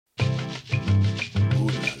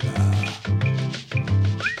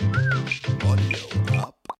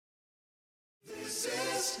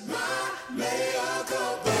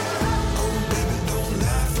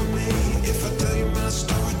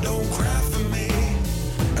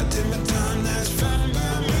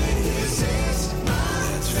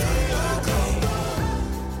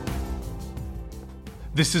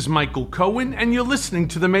This is Michael Cohen, and you're listening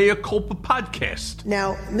to the Mea Culpa podcast.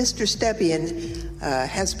 Now, Mr. Stepien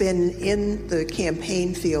has been in the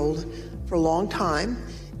campaign field for a long time,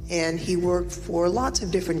 and he worked for lots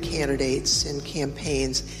of different candidates and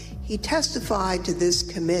campaigns. He testified to this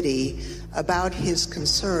committee about his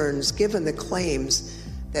concerns given the claims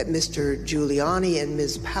that Mr. Giuliani and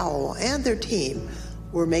Ms. Powell and their team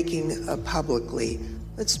were making publicly.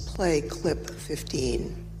 Let's play clip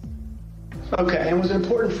 15. Okay, and was it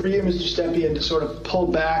important for you, Mr. Stepien, to sort of pull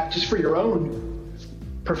back just for your own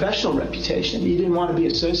professional reputation? You didn't want to be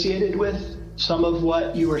associated with some of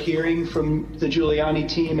what you were hearing from the Giuliani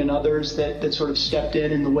team and others that sort of stepped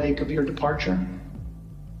in the wake of your departure?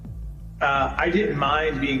 I didn't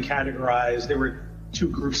mind being categorized. There were two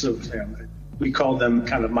groups of them. We called them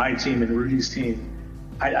kind of my team and Rudy's team.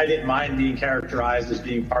 I didn't mind being characterized as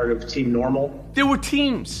being part of Team Normal. There were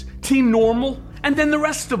teams, Team Normal, and then the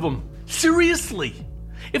rest of them. Seriously.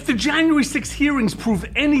 If the January 6th hearings prove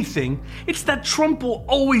anything, it's that Trump will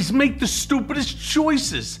always make the stupidest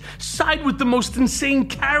choices, side with the most insane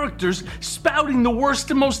characters, spouting the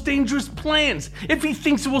worst and most dangerous plans if he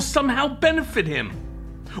thinks it will somehow benefit him,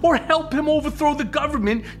 or help him overthrow the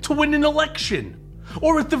government to win an election,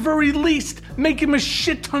 or at the very least, make him a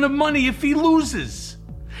shit ton of money if he loses.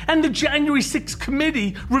 And the January 6th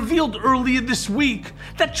committee revealed earlier this week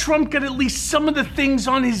that Trump got at least some of the things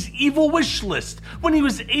on his evil wish list when he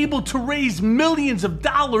was able to raise millions of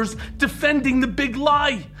dollars defending the big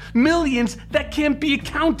lie. Millions that can't be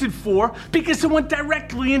accounted for because it went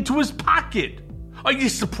directly into his pocket. Are you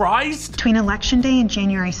surprised? Between Election Day and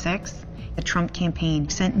January 6th, the Trump campaign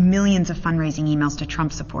sent millions of fundraising emails to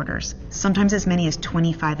Trump supporters, sometimes as many as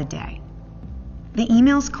 25 a day. The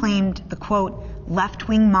emails claimed the, quote,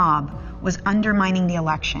 left-wing mob was undermining the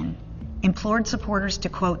election, implored supporters to,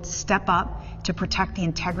 quote, step up to protect the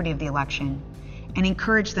integrity of the election, and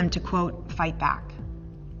encouraged them to, quote, fight back.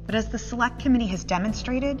 But as the Select Committee has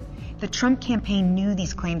demonstrated, the Trump campaign knew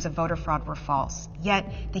these claims of voter fraud were false,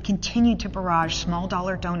 yet they continued to barrage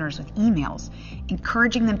small-dollar donors with emails,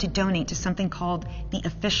 encouraging them to donate to something called the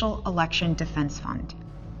Official Election Defense Fund.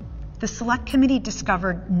 The Select Committee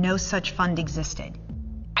discovered no such fund existed.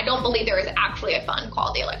 I don't believe there is actually a fund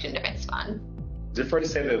called the Election Defense Fund. Is it fair to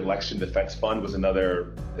say that the Election Defense Fund was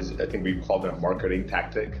another, I think we called it a marketing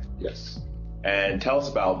tactic? Yes. And tell us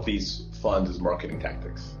about these funds as marketing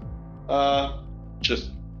tactics. Just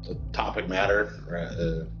a topic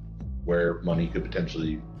matter where money could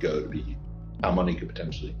potentially go to be, how money could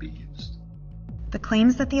potentially be used. The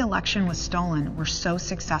claims that the election was stolen were so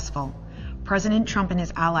successful, President Trump and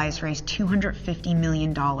his allies raised $250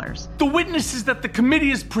 million. The witnesses that the committee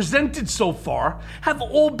has presented so far have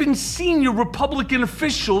all been senior Republican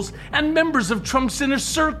officials and members of Trump's inner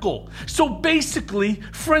circle. So basically,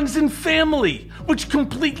 friends and family, which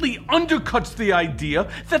completely undercuts the idea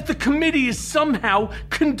that the committee is somehow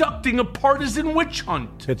conducting a partisan witch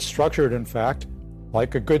hunt. It's structured, in fact,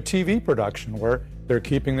 like a good TV production where they're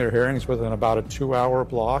keeping their hearings within about a 2-hour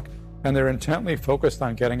block, and they're intently focused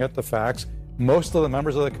on getting at the facts. Most of the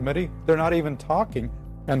members of the committee, they're not even talking,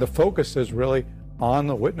 and the focus is really on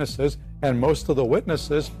the witnesses, and most of the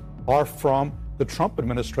witnesses are from the Trump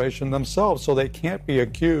administration themselves, so they can't be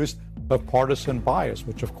accused of partisan bias,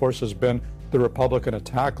 which of course has been the Republican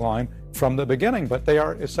attack line from the beginning. But they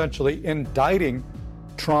are essentially indicting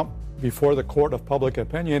Trump before the court of public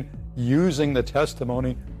opinion using the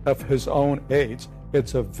testimony of his own aides.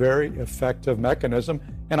 It's a very effective mechanism,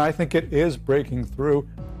 and I think it is breaking through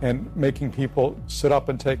and making people sit up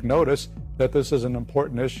and take notice that this is an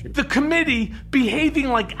important issue. The committee, behaving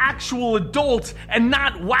like actual adults and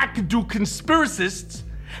not wackadoo conspiracists,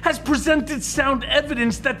 has presented sound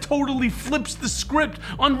evidence that totally flips the script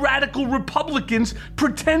on radical Republicans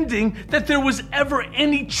pretending that there was ever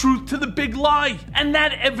any truth to the big lie. And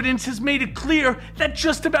that evidence has made it clear that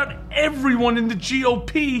just about everyone in the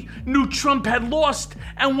GOP knew Trump had lost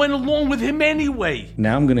and went along with him anyway.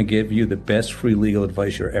 Now I'm going to give you the best free legal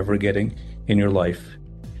advice you're ever getting in your life.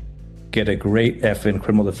 Get a great effing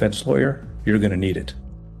criminal defense lawyer. You're going to need it.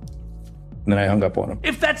 And then I hung up on him.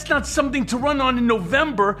 If that's not something to run on in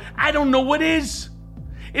November, I don't know what is.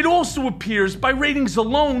 It also appears, by ratings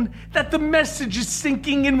alone, that the message is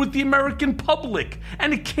sinking in with the American public,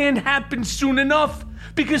 and it can't happen soon enough,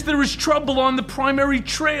 because there is trouble on the primary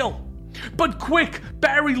trail. But quick,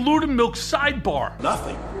 Barry Ludemilk's sidebar.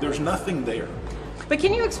 Nothing. There's nothing there. But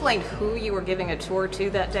can you explain who you were giving a tour to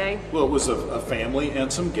that day? Well, it was a family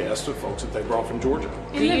and some guests of folks that they brought from Georgia.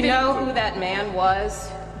 Do you know who that man was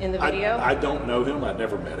in the video? I don't know him. I'd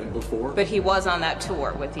never met him before. But he was on that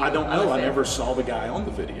tour with you. I don't know. I never saw the guy on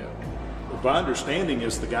the video. My understanding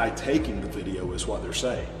is the guy taking the video is what they're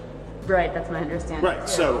saying. Right, that's my understanding. Right,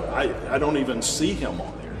 so I don't even see him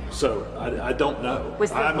on there. So I don't know.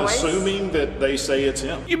 I'm assuming that they say it's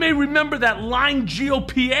him. You may remember that lying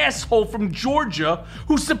GOP asshole from Georgia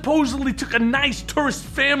who supposedly took a nice tourist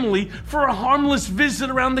family for a harmless visit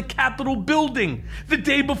around the Capitol building the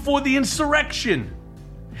day before the insurrection.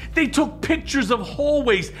 They took pictures of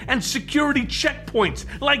hallways and security checkpoints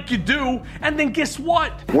like you do, and then guess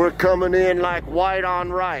what? We're coming in like white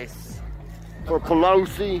on rice for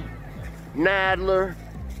Pelosi, Nadler,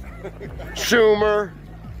 Schumer,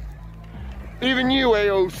 even you,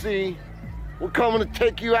 AOC. We're coming to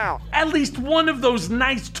take you out. At least one of those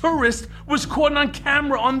nice tourists was caught on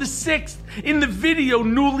camera on the 6th in the video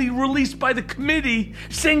newly released by the committee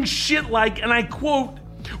saying shit like, and I quote,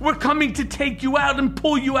 "We're coming to take you out and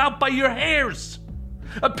pull you out by your hairs."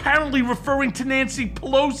 Apparently referring to Nancy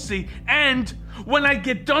Pelosi, and when I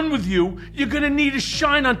get done with you, you're gonna need a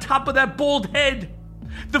shine on top of that bald head.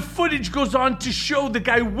 The footage goes on to show the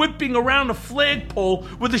guy whipping around a flagpole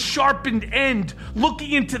with a sharpened end,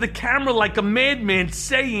 looking into the camera like a madman,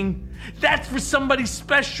 saying, "That's for somebody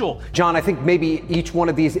special." John, I think maybe each one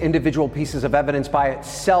of these individual pieces of evidence by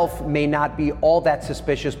itself may not be all that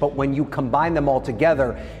suspicious, but when you combine them all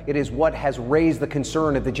together, it is what has raised the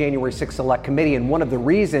concern of the January 6th Select Committee, and one of the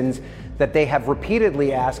reasons that they have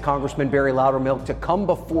repeatedly asked Congressman Barry Loudermilk to come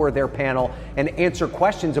before their panel and answer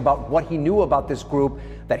questions about what he knew about this group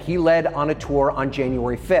that he led on a tour on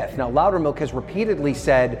January 5th. Now, Loudermilk has repeatedly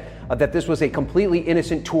said that this was a completely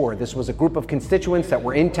innocent tour. This was a group of constituents that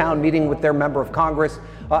were in town meeting with their member of Congress,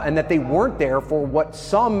 and that they weren't there for what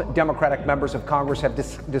some Democratic members of Congress have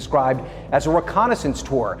described as a reconnaissance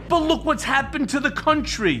tour. But look what's happened to the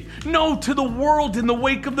country. No, to the world in the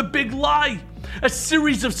wake of the big lie. A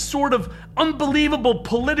series of sort of unbelievable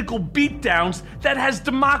political beatdowns that has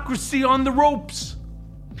democracy on the ropes.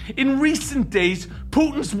 In recent days,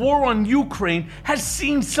 Putin's war on Ukraine has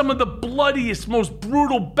seen some of the bloodiest, most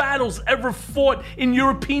brutal battles ever fought in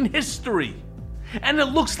European history. And it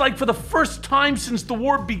looks like for the first time since the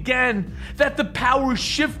war began that the power is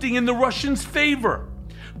shifting in the Russians' favor.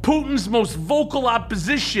 Putin's most vocal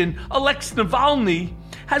opposition, Alexei Navalny,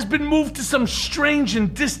 has been moved to some strange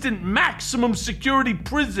and distant maximum security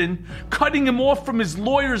prison, cutting him off from his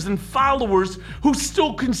lawyers and followers who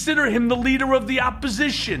still consider him the leader of the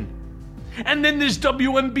opposition. And then there's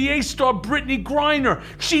WNBA star Brittany Griner.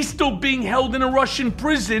 She's still being held in a Russian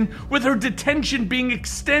prison, with her detention being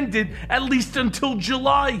extended at least until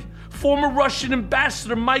July. Former Russian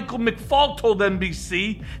ambassador Michael McFaul told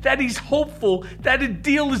NBC that he's hopeful that a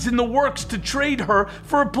deal is in the works to trade her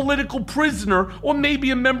for a political prisoner or maybe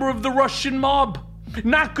a member of the Russian mob.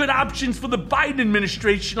 Not good options for the Biden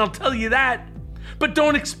administration, I'll tell you that. But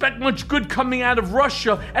don't expect much good coming out of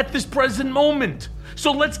Russia at this present moment.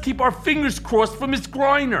 So let's keep our fingers crossed for Ms.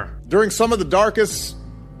 Griner. During some of the darkest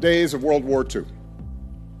days of World War II,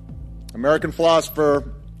 American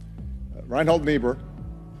philosopher Reinhold Niebuhr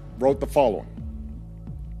wrote the following: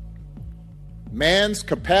 "Man's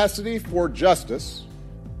capacity for justice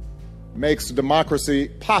makes democracy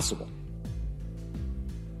possible,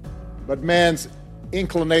 but man's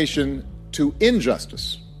inclination to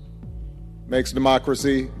injustice makes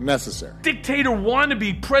democracy necessary." Dictator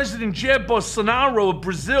wannabe President Jair Bolsonaro of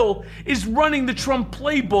Brazil is running the Trump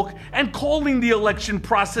playbook and calling the election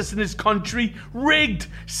process in his country rigged,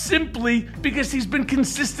 simply because he's been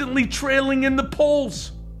consistently trailing in the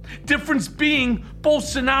polls. Difference being,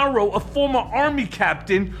 Bolsonaro, a former army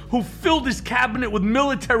captain who filled his cabinet with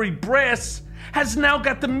military brass, has now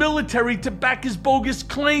got the military to back his bogus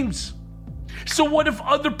claims. So what if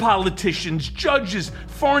other politicians, judges,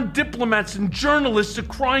 foreign diplomats, and journalists are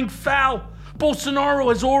crying foul? Bolsonaro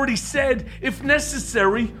has already said, if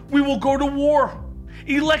necessary, we will go to war.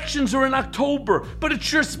 Elections are in October, but it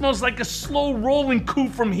sure smells like a slow rolling coup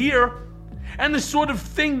from here. And the sort of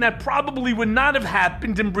thing that probably would not have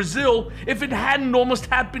happened in Brazil if it hadn't almost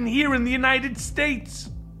happened here in the United States.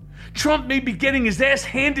 Trump may be getting his ass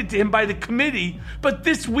handed to him by the committee, but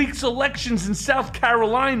this week's elections in South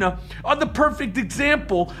Carolina are the perfect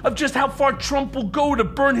example of just how far Trump will go to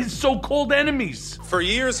burn his so-called enemies. For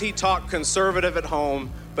years he talked conservative at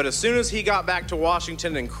home, but as soon as he got back to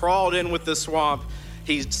Washington and crawled in with the swamp,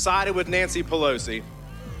 he sided with Nancy Pelosi.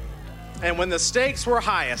 And when the stakes were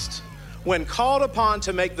highest, when called upon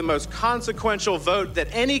to make the most consequential vote that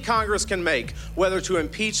any Congress can make, whether to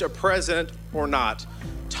impeach a president or not,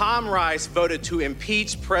 Tom Rice voted to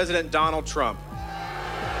impeach President Donald Trump.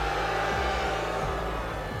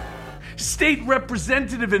 State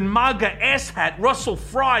Representative and MAGA asshat Russell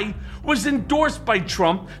Fry was endorsed by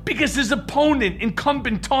Trump because his opponent,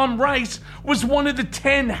 incumbent Tom Rice, was one of the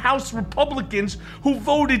 10 House Republicans who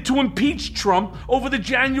voted to impeach Trump over the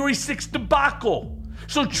January 6th debacle.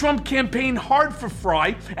 So Trump campaigned hard for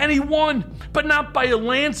Fry, and he won, but not by a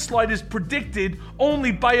landslide as predicted,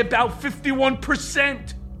 only by about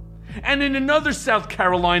 51%. And in another South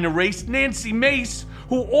Carolina race, Nancy Mace,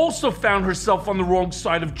 who also found herself on the wrong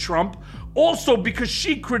side of Trump, also because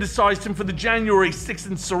she criticized him for the January 6th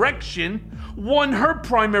insurrection, won her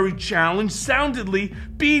primary challenge soundly,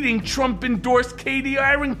 beating Trump-endorsed Katie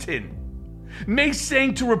Arrington. Mace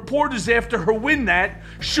saying to reporters after her win that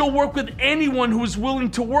she'll work with anyone who is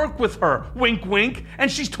willing to work with her, wink wink,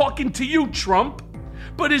 and she's talking to you, Trump.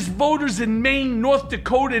 But as voters in Maine, North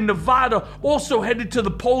Dakota, and Nevada also headed to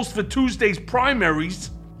the polls for Tuesday's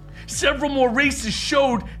primaries, several more races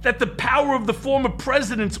showed that the power of the former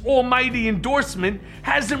president's almighty endorsement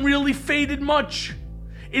hasn't really faded much.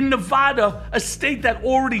 In Nevada, a state that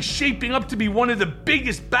already shaping up to be one of the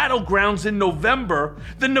biggest battlegrounds in November,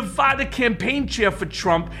 the Nevada campaign chair for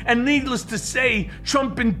Trump, and needless to say,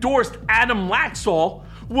 Trump-endorsed Adam Laxalt,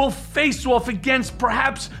 will face off against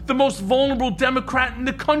perhaps the most vulnerable Democrat in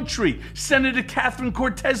the country, Senator Catherine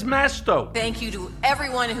Cortez Masto. Thank you to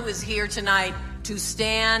everyone who is here tonight to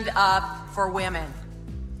stand up for women.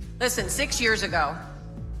 Listen, 6 years ago,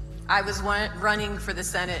 I was running for the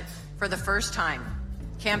Senate for the first time,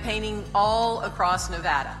 campaigning all across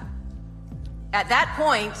Nevada. At that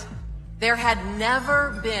point, there had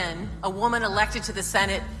never been a woman elected to the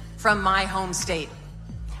Senate from my home state.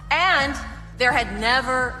 And there had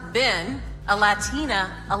never been a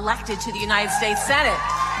Latina elected to the United States Senate.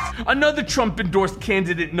 Another Trump-endorsed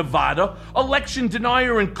candidate in Nevada, election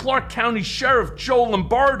denier and Clark County Sheriff Joe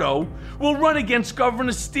Lombardo, will run against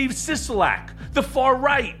Governor Steve Sisolak, the far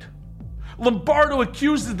right. Lombardo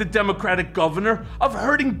accuses the Democratic governor of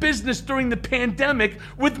hurting business during the pandemic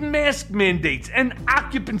with mask mandates and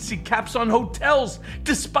occupancy caps on hotels,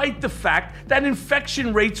 despite the fact that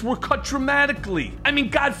infection rates were cut dramatically. I mean,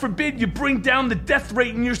 God forbid you bring down the death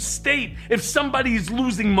rate in your state if somebody is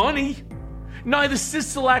losing money. Neither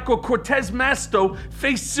Sisolak or Cortez Masto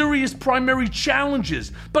face serious primary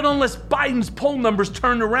challenges, but unless Biden's poll numbers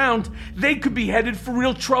turn around, they could be headed for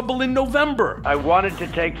real trouble in November. I wanted to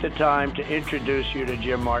take the time to introduce you to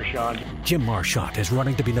Jim Marchant. Jim Marchant is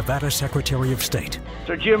running to be Nevada's Secretary of State.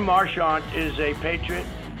 So Jim Marchant is a patriot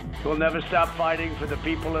who will never stop fighting for the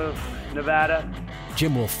people of Nevada.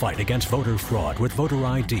 Jim will fight against voter fraud with voter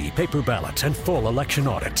ID, paper ballots, and full election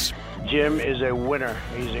audits. Jim is a winner.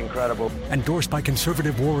 He's incredible. Endorsed by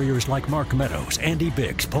conservative warriors like Mark Meadows, Andy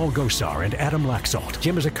Biggs, Paul Gosar, and Adam Laxalt,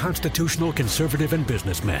 Jim is a constitutional conservative and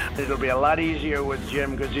businessman. It'll be a lot easier with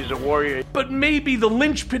Jim because he's a warrior. But maybe the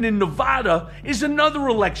linchpin in Nevada is another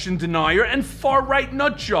election denier and far-right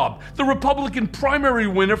nutjob, the Republican primary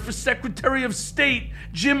winner for Secretary of State,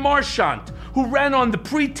 Jim Marchant, who ran on the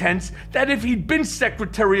pretense that if he'd been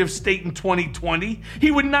Secretary of State in 2020, he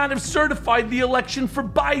would not have certified the election for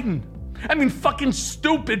Biden. I mean, fucking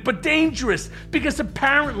stupid, but dangerous, because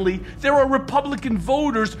apparently there are Republican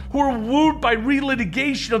voters who are wooed by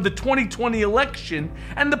relitigation of the 2020 election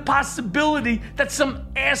and the possibility that some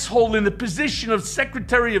asshole in the position of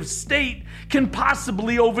Secretary of State can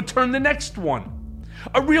possibly overturn the next one.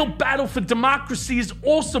 A real battle for democracy is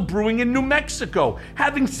also brewing in New Mexico,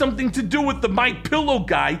 having something to do with the My Pillow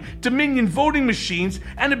guy, Dominion voting machines,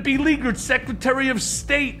 and a beleaguered Secretary of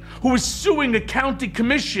State who is suing a county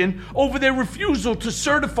commission over their refusal to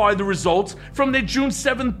certify the results from their June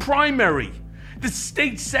 7th primary. The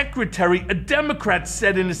state secretary, a Democrat,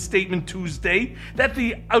 said in a statement Tuesday that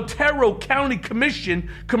the Otero County Commission,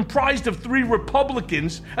 comprised of 3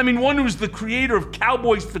 Republicans, one who's the creator of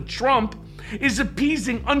Cowboys for Trump, is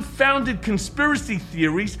appeasing unfounded conspiracy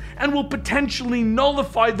theories and will potentially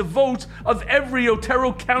nullify the votes of every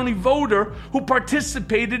Otero County voter who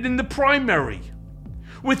participated in the primary.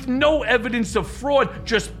 With no evidence of fraud,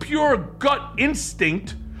 just pure gut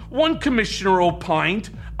instinct, one commissioner opined,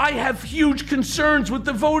 "I have huge concerns with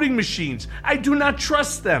the voting machines. I do not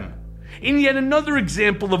trust them." In yet another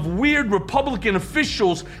example of weird Republican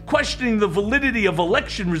officials questioning the validity of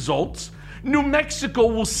election results, New Mexico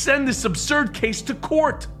will send this absurd case to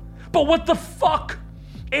court. But what the fuck?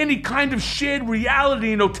 Any kind of shared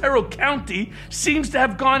reality in Otero County seems to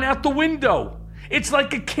have gone out the window. It's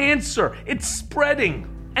like a cancer. It's spreading.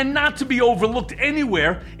 And not to be overlooked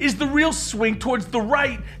anywhere is the real swing towards the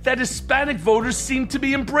right that Hispanic voters seem to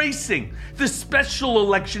be embracing. The special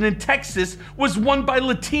election in Texas was won by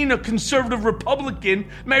Latina conservative Republican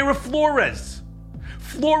Mayra Flores.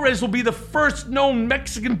 Flores will be the first known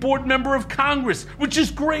Mexican board member of Congress, which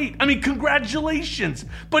is great. I mean, congratulations.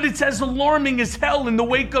 But it's as alarming as hell in the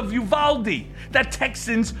wake of Uvalde that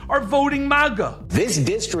Texans are voting MAGA. This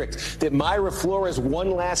district that Mayra Flores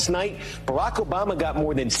won last night, Barack Obama got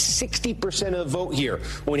more than 60% of the vote here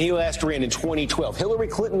when he last ran in 2012. Hillary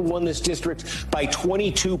Clinton won this district by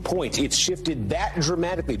 22 points. It's shifted that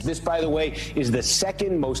dramatically. This, by the way, is the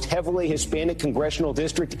second most heavily Hispanic congressional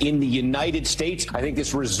district in the United States. I think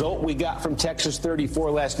this result we got from Texas 34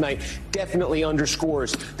 last night definitely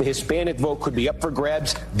underscores the Hispanic vote could be up for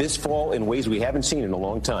grabs this fall in ways we haven't seen in a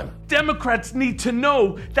long time. Democrats need to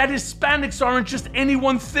know that Hispanics aren't just any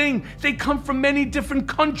one thing. They come from many different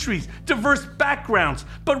countries, diverse backgrounds,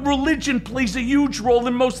 but religion plays a huge role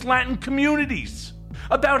in most Latin communities.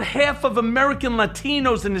 About half of American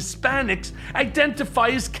Latinos and Hispanics identify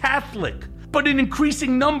as Catholic, but an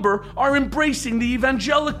increasing number are embracing the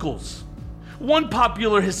evangelicals. One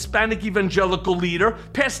popular Hispanic evangelical leader,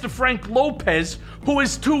 Pastor Frank Lopez, who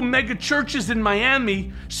has 2 mega churches in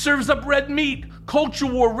Miami, serves up red meat, culture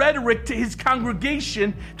war rhetoric to his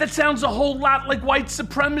congregation that sounds a whole lot like white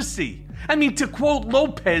supremacy. I mean, to quote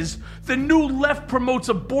Lopez, the new left promotes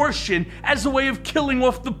abortion as a way of killing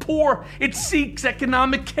off the poor. It seeks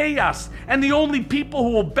economic chaos, and the only people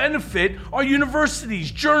who will benefit are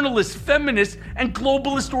universities, journalists, feminists, and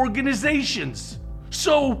globalist organizations.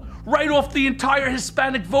 So, write off the entire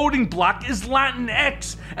Hispanic voting bloc as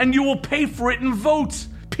Latinx, and you will pay for it in votes.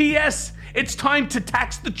 P.S. It's time to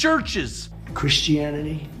tax the churches.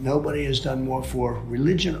 Christianity, nobody has done more for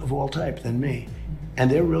religion of all type than me. And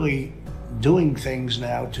they're really doing things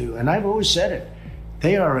now to, and I've always said it,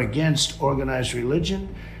 they are against organized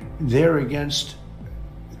religion, they're against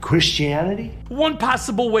Christianity. One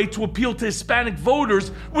possible way to appeal to Hispanic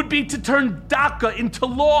voters would be to turn DACA into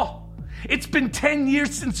law. It's been 10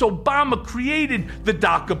 years since Obama created the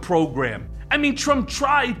DACA program. I mean, Trump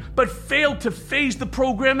tried, but failed to phase the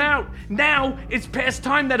program out. Now, it's past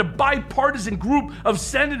time that a bipartisan group of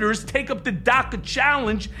senators take up the DACA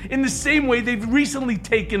challenge in the same way they've recently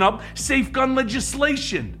taken up safe gun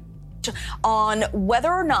legislation. On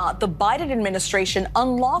whether or not the Biden administration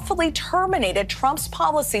unlawfully terminated Trump's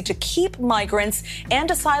policy to keep migrants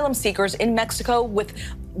and asylum seekers in Mexico with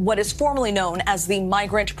what is formerly known as the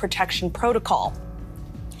Migrant Protection Protocol.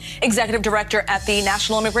 Executive Director at the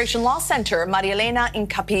National Immigration Law Center, Maria Elena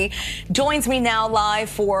Incapi, joins me now live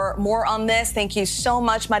for more on this. Thank you so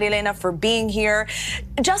much, Maria Elena, for being here.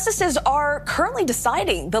 Justices are currently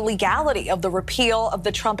deciding the legality of the repeal of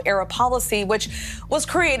the Trump-era policy, which was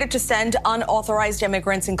created to send unauthorized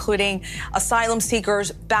immigrants, including asylum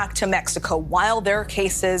seekers, back to Mexico while their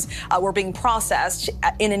cases were being processed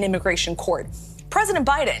in an immigration court. President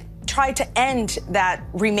Biden tried to end that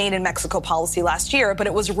Remain in Mexico policy last year, but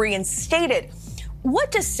it was reinstated.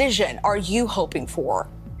 What decision are you hoping for?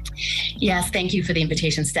 Yes, thank you for the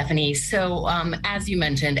invitation, Stephanie. So as you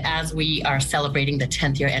mentioned, as we are celebrating the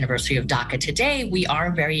 10th year anniversary of DACA today, we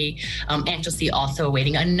are very anxiously also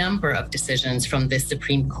awaiting a number of decisions from the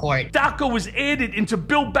Supreme Court. DACA was added into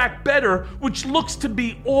Build Back Better, which looks to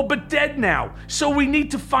be all but dead now. So we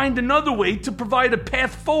need to find another way to provide a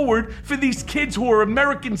path forward for these kids who are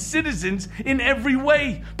American citizens in every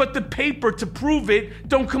way. But the paper to prove it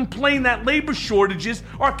don't complain that labor shortages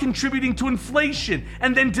are contributing to inflation,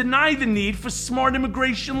 and then deny the need for smart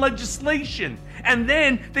immigration legislation. And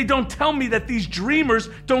then they don't tell me that these dreamers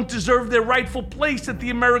don't deserve their rightful place at the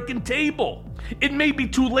American table. It may be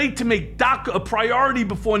too late to make DACA a priority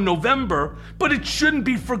before November, but it shouldn't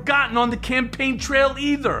be forgotten on the campaign trail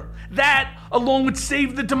either. That, along with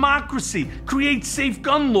Save the Democracy, create safe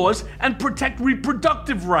gun laws, and protect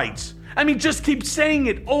reproductive rights. I mean, just keep saying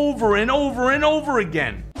it over and over and over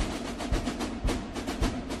again.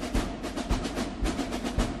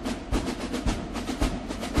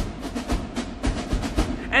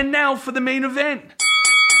 And now for the main event.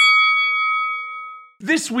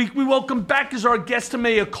 This week, we welcome back as our guest to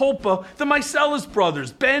Mea Culpa, the Meiselas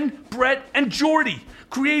brothers, Ben, Brett, and Jordy,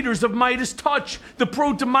 creators of Midas Touch, the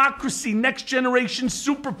pro-democracy next-generation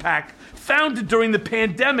super PAC, founded during the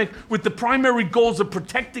pandemic with the primary goals of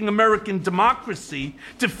protecting American democracy,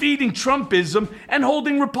 defeating Trumpism, and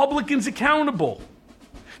holding Republicans accountable.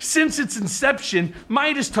 Since its inception,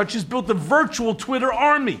 Midas Touch has built a virtual Twitter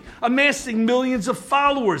army, amassing millions of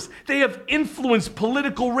followers. They have influenced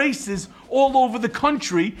political races all over the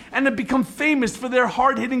country and have become famous for their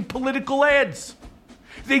hard-hitting political ads.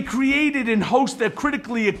 They created and host their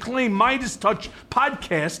critically acclaimed Midas Touch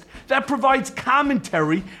podcast that provides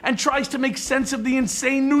commentary and tries to make sense of the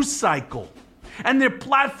insane news cycle. And their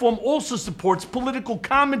platform also supports political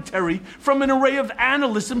commentary from an array of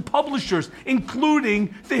analysts and publishers,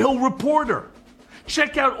 including The Hill Reporter.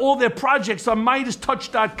 Check out all their projects on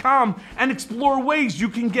MeidasTouch.com and explore ways you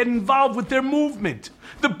can get involved with their movement.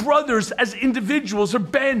 The brothers as individuals are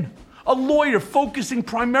Ben, a lawyer focusing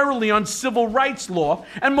primarily on civil rights law,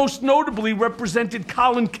 and most notably represented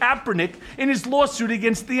Colin Kaepernick in his lawsuit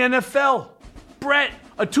against the NFL. Brett,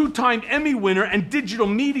 a 2-time Emmy winner and digital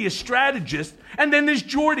media strategist. And then there's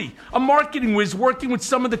Jordy, a marketing whiz working with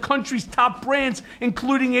some of the country's top brands,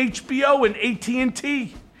 including HBO and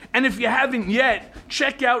AT&T. And if you haven't yet,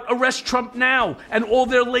 check out Arrest Trump Now and all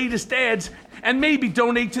their latest ads, and maybe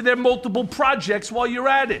donate to their multiple projects while you're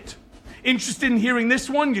at it. Interested in hearing this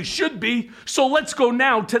one? You should be. So let's go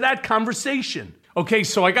now to that conversation. Okay,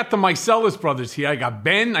 so I got the Meiselas brothers here. I got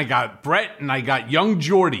Ben, I got Brett, and I got young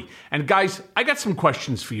Jordy. And guys, I got some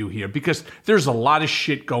questions for you here because there's a lot of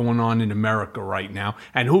shit going on in America right now.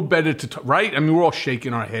 And who better to, right? I mean, we're all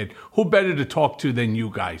shaking our head. Who better to talk to than you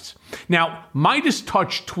guys? Now, Meidas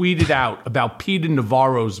Touch tweeted out about Peter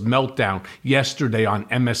Navarro's meltdown yesterday on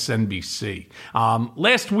MSNBC.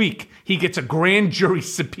 Last week, he gets a grand jury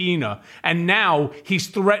subpoena, and now he's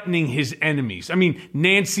threatening his enemies. I mean,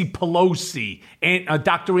 Nancy Pelosi and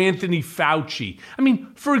Dr. Anthony Fauci. I mean,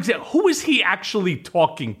 for example, who is he actually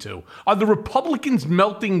talking to? Are the Republicans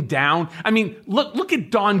melting down? I mean, look at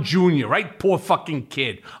Don Jr., right? Poor fucking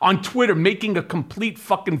kid. On Twitter, making a complete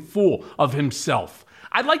fucking fool of himself.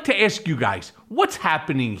 I'd like to ask you guys, what's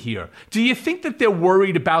happening here? Do you think that they're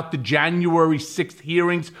worried about the January 6th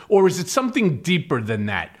hearings, or is it something deeper than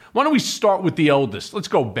that? Why don't we start with the eldest? Let's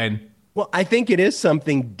go, Ben. Well, I think it is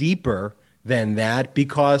something deeper than that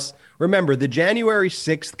because, remember, the January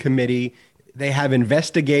 6th committee, they have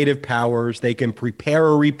investigative powers. They can prepare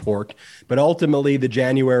a report, but ultimately the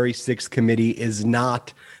January 6th committee is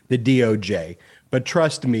not the DOJ. But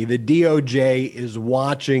trust me, the DOJ is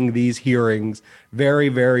watching these hearings very,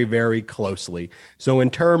 very, very closely. So in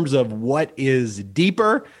terms of what is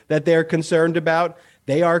deeper that they're concerned about,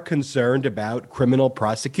 they are concerned about criminal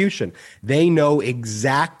prosecution. They know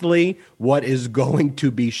exactly what is going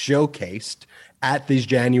to be showcased at these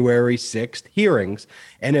January 6th hearings.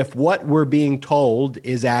 And if what we're being told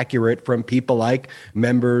is accurate from people like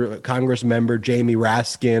Congress member Jamie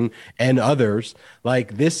Raskin and others,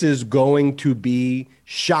 like this is going to be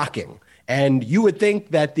shocking. And you would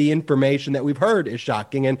think that the information that we've heard is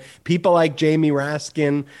shocking. And people like Jamie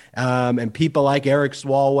Raskin and people like Eric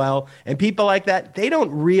Swalwell and people like that, they don't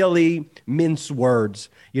really mince words.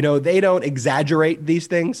 You know, they don't exaggerate these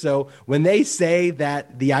things. So when they say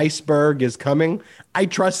that the iceberg is coming, I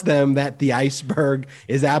trust them that the iceberg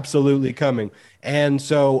is absolutely coming. And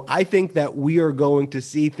so I think that we are going to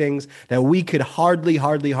see things that we could hardly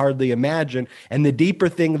imagine. And the deeper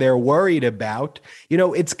thing they're worried about, you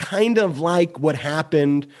know, it's kind of like what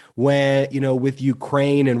happened when, you know, with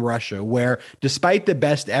Ukraine and Russia, where despite the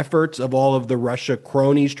best efforts of all of the Russia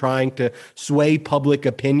cronies trying to sway public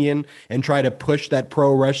opinion and try to push that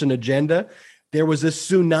pro-Russian agenda, there was a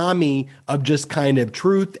tsunami of just kind of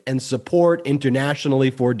truth and support internationally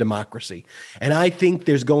for democracy. And I think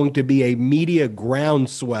there's going to be a media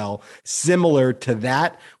groundswell similar to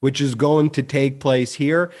that, which is going to take place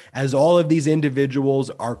here as all of these individuals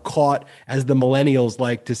are caught, as the millennials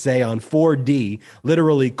like to say, on 4D,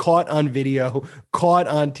 literally caught on video, caught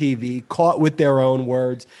on TV, caught with their own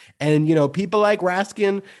words. And, you know, people like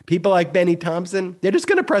Raskin, people like Benny Thompson, they're just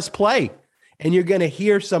going to press play. And you're going to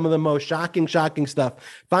hear some of the most shocking stuff.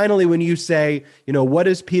 Finally, when you say, you know, what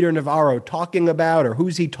is Peter Navarro talking about or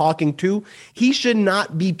who's he talking to? He should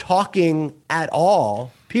not be talking at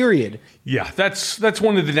all, period. Yeah, that's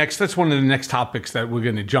one of the next topics that we're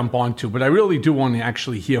going to jump onto. But I really do want to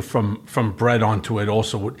actually hear from Brett onto it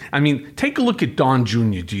also. I mean, take a look at Don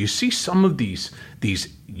Jr. Do you see some of these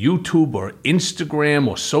YouTube or Instagram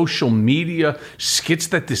or social media skits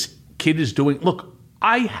that this kid is doing? Look,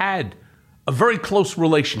 I had a very close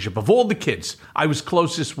relationship. Of all the kids, I was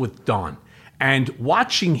closest with Don. And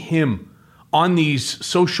watching him on these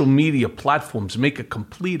social media platforms make a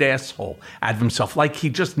complete asshole out of himself, like he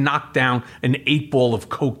just knocked down an 8-ball of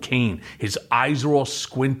cocaine. His eyes are all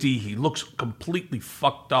squinty. He looks completely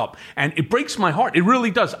fucked up. And it breaks my heart. It really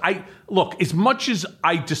does. Look, as much as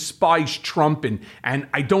I despise Trump and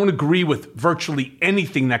I don't agree with virtually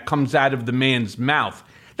anything that comes out of the man's mouth,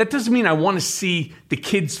 that doesn't mean I want to see the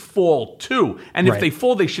kids fall too. And if they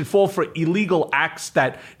fall, they should fall for illegal acts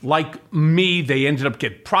that, like me, they ended up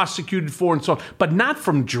getting prosecuted for and so on, but not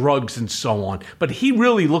from drugs and so on. But he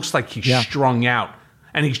really looks like he's strung out,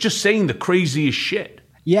 and he's just saying the craziest shit.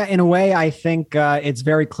 Yeah, in a way, I think it's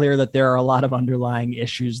very clear that there are a lot of underlying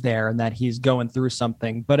issues there and that he's going through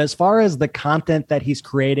something. But as far as the content that he's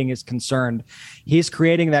creating is concerned, he's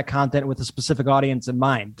creating that content with a specific audience in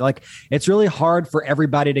mind. Like, it's really hard for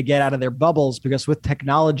everybody to get out of their bubbles because with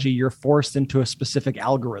technology, you're forced into a specific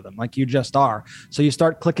algorithm like you just are. So you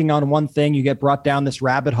start clicking on one thing, you get brought down this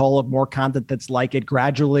rabbit hole of more content that's like it.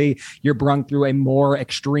 Gradually, you're brung through a more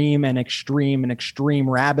extreme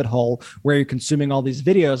rabbit hole where you're consuming all these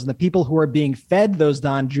videos, and the people who are being fed those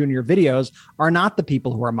Don Jr. videos are not the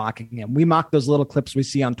people who are mocking him. We mock those little clips we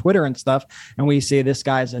see on Twitter and stuff, and we say this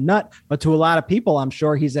guy's a nut. But to a lot of people, I'm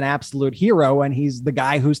sure he's an absolute hero, and he's the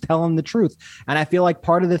guy who's telling the truth. And I feel like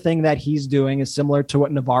part of the thing that he's doing is similar to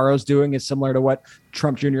what Navarro's doing, is similar to what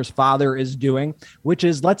Trump Jr.'s father is doing, which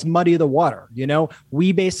is let's muddy the water. You know,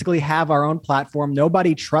 we basically have our own platform.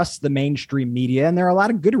 Nobody trusts the mainstream media, and there are a lot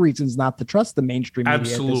of good reasons not to trust the mainstream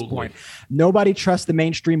media at this point. Nobody trusts the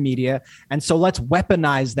mainstream media, and so let's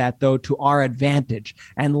weaponize that, though, to our advantage,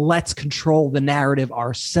 and let's control the narrative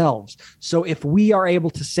ourselves. So if we are able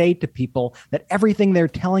to say to people that everything they're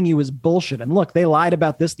telling you is bullshit, and look, they lied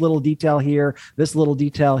about this little detail here, this little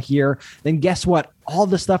detail here, then guess what? All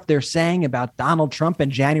the stuff they're saying about Donald Trump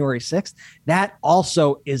and January 6th, that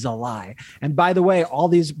also is a lie. And by the way, all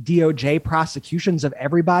these DOJ prosecutions of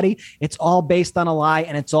everybody, it's all based on a lie,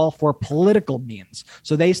 and it's all for political means.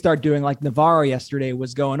 So they start doing like Navarro yesterday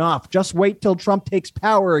was going off. Just wait till Trump takes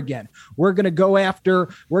power again. We're going to go after,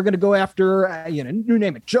 you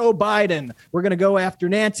name it, Joe Biden. We're going to go after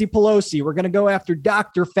Nancy Pelosi. We're going to go after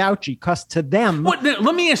Dr. Fauci, because to them.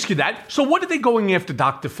 Let me ask you that. So what are they going after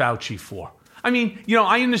Dr. Fauci for? I mean, you know,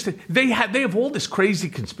 I understand they have all this crazy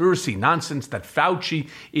conspiracy nonsense that Fauci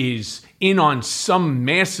is in on some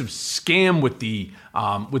massive scam with the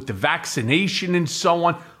vaccination and so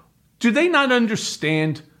on. Do they not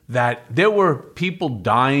understand that there were people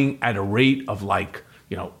dying at a rate of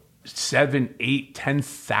 7, 8,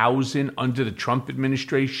 10,000 under the Trump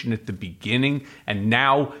administration at the beginning, and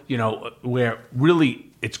now, where really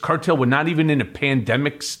it's cartel. We're not even in a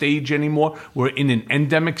pandemic stage anymore. We're in an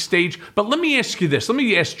endemic stage. But let me ask you this. Let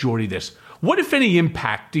me ask Jordy this. What, if any,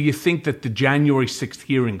 impact do you think that the January 6th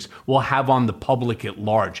hearings will have on the public at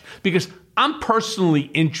large? Because I'm personally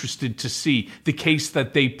interested to see the case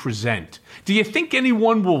that they present. Do you think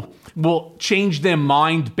anyone will change their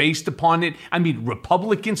mind based upon it? I mean,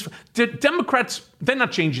 Republicans, Democrats, they're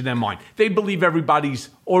not changing their mind. They believe everybody's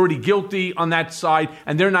already guilty on that side,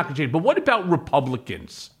 and they're not going to change. But what about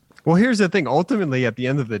Republicans? Well, here's the thing. Ultimately, at the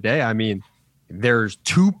end of the day, I mean, there's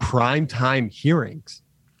 2 primetime hearings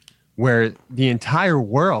where the entire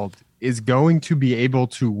world is going to be able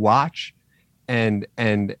to watch and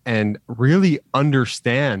really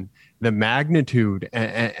understand the magnitude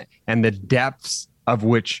and the depths of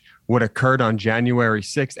which what occurred on January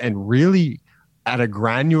 6th, and really at a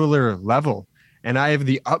granular level. And I have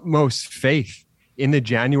the utmost faith in the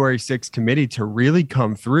January 6th committee to really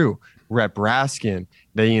come through, Rep. Raskin,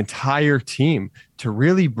 the entire team, to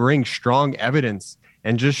really bring strong evidence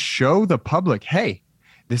and just show the public, hey,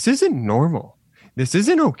 this isn't normal. This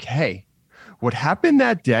isn't okay. What happened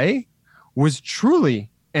that day was truly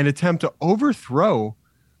an attempt to overthrow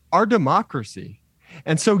our democracy.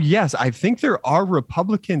 And so, yes, I think there are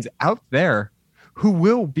Republicans out there who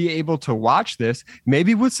will be able to watch this,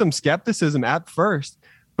 maybe with some skepticism at first,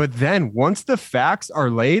 but then once the facts are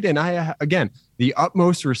laid, and I, again, the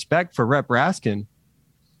utmost respect for Rep. Raskin,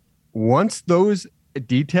 once those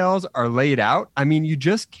details are laid out, I mean, you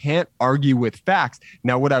just can't argue with facts.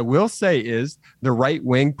 Now, what I will say is the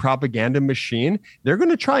right-wing propaganda machine, they're going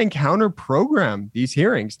to try and counter-program these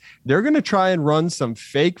hearings. They're going to try and run some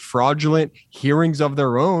fake, fraudulent hearings of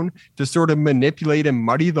their own to sort of manipulate and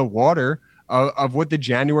muddy the water of what the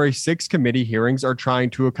January 6th committee hearings are trying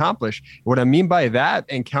to accomplish. What I mean by that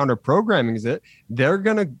and counter-programming is that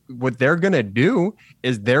what they're going to do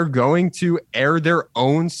is they're going to air their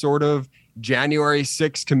own sort of January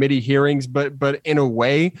 6th committee hearings, but in a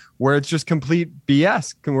way where it's just complete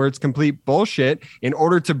BS, where it's complete bullshit, in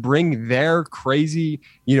order to bring their crazy,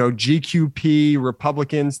 GQP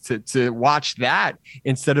Republicans to watch that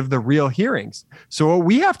instead of the real hearings. So what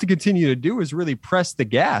we have to continue to do is really press the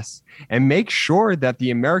gas and make sure that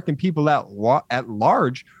the American people at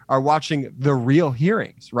large are watching the real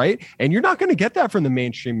hearings, right? And you're not going to get that from the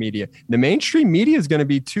mainstream media. The mainstream media is going to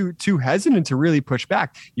be too hesitant to really push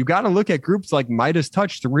back. You got to look at groups like Midas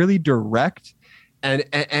Touch to really direct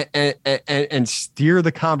and steer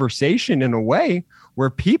the conversation in a way where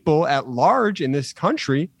people at large in this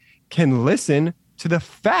country can listen to the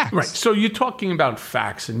facts. Right. So you're talking about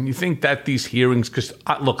facts, and you think that these hearings, because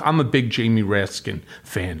look, I'm a big Jamie Raskin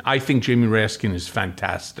fan. I think Jamie Raskin is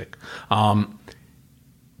fantastic.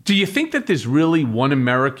 Do you think that there's really one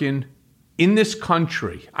American in this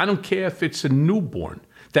country, I don't care if it's a newborn,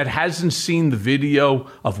 that hasn't seen the video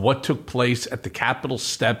of what took place at the Capitol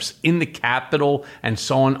steps in the Capitol and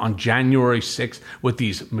so on January 6th with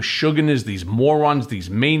these Meshuggahs, these morons, these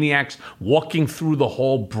maniacs walking through the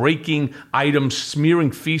hall, breaking items, smearing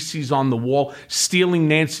feces on the wall, stealing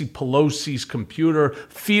Nancy Pelosi's computer,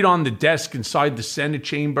 feet on the desk inside the Senate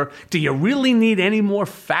chamber? Do you really need any more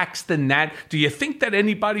facts than that? Do you think that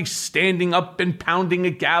anybody's standing up and pounding a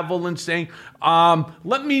gavel and saying,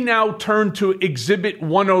 let me now turn to Exhibit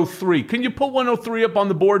 103. Can you put 103 up on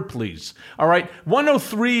the board, please? All right.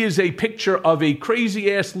 103 is a picture of a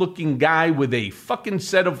crazy-ass looking guy with a fucking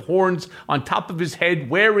set of horns on top of his head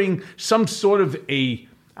wearing some sort of a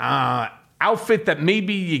outfit that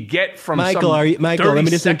maybe you get from Michael, some Michael, dirty let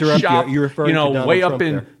me just sex interrupt shop, you. You're referring to Donald way Trump up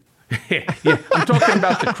in... there. Yeah, I'm talking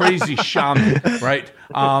about the crazy shaman, right?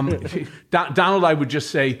 Donald, I would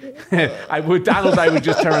just say, I would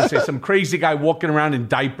just turn and say some crazy guy walking around in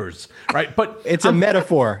diapers, right? But it's a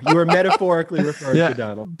metaphor. You were metaphorically referring to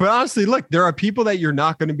Donald. But honestly, look, there are people that you're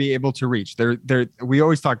not going to be able to reach. We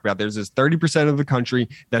always talk about there's this 30% of the country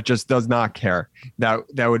that just does not care. That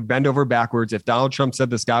would bend over backwards. If Donald Trump said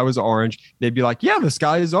the sky was orange, they'd be like, yeah, the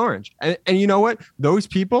sky is orange. And you know what? Those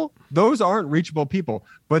people, those aren't reachable people.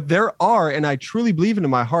 But there are, and I truly believe in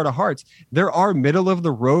my heart of hearts, there are middle of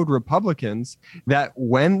the road Republicans that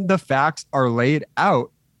when the facts are laid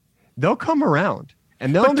out, they'll come around.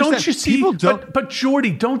 And they'll understand. Don't you see, but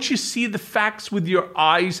Jordy, don't you see the facts with your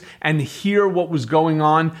eyes and hear what was going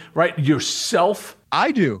on, right? Yourself?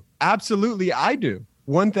 I do. Absolutely, I do.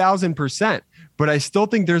 1,000%. But I still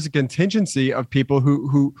think there's a contingency of people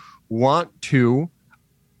who want to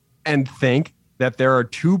and think that there are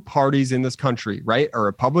two parties in this country, right? A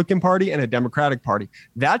Republican Party and a Democratic Party.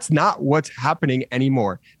 That's not what's happening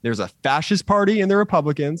anymore. There's a fascist party in the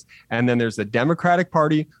Republicans, and then there's the Democratic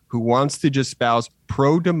Party who wants to just espouse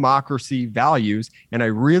pro-democracy values. And I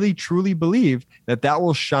really, truly believe that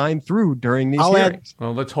will shine through during these hearings.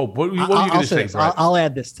 Well, let's hope. What are you going to say? I'll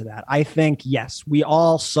add this to that. I think, yes, we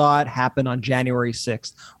all saw it happen on January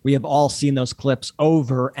 6th. We have all seen those clips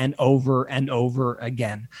over and over and over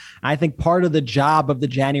again. I think part of the job of the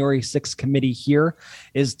January 6th committee here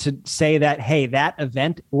is to say that, hey, that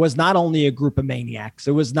event was not only a group of maniacs.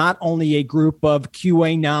 It was not only a group of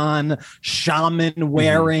QAnon, shaman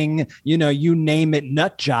wearing, you name it,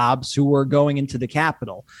 nut jobs who were going into the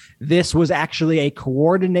Capitol. This was actually a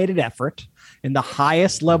coordinated effort in the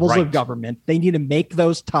highest levels of government. They need to make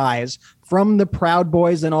those ties from the Proud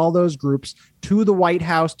Boys and all those groups to the White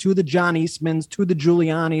House, to the John Eastmans, to the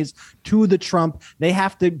Giulianis, to the Trump. They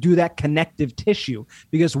have to do that connective tissue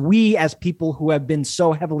because we, as people who have been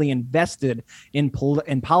so heavily invested in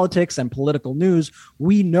politics and political news,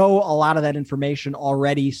 we know a lot of that information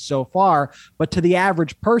already so far. But to the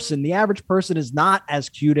average person is not as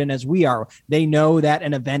cued in as we are. They know that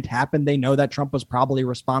an event happened. They know that Trump was probably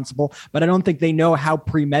responsible, but I don't think they know how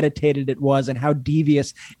premeditated it was and how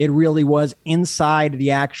devious it really was inside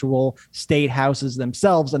the actual state houses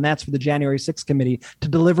themselves. And that's for the January 6th committee to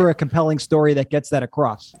deliver a compelling story that gets that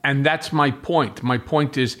across. And that's my point. My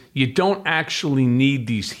point is you don't actually need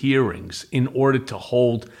these hearings in order to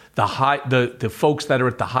hold the folks that are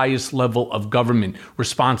at the highest level of government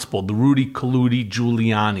responsible, the Rudy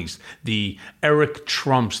Giulianis, the Eric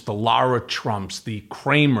Trumps, the Lara Trumps, the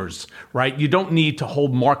Kramers, right? You don't need to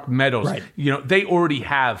hold Mark Meadows. Right. They already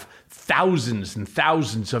have thousands and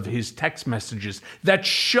thousands of his text messages that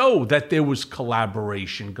show that there was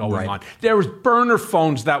collaboration going on. There was burner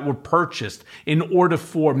phones that were purchased in order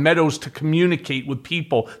for Meadows to communicate with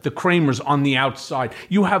people, the Kramers on the outside.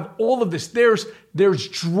 You have all of this. There's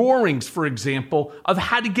drawings, for example, of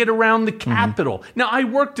how to get around the Capitol. Now, I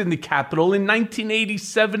worked in the Capitol in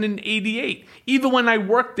 1987 and 88. Even when I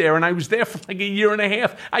worked there, and I was there for like a year and a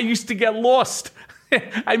half, I used to get lost.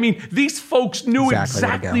 I mean, these folks knew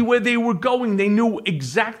exactly where they were going. They knew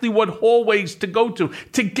exactly what hallways to go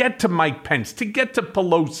to get to Mike Pence, to get to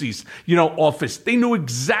Pelosi's, office. They knew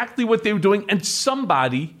exactly what they were doing, and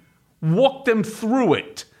somebody walked them through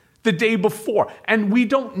it the day before. And we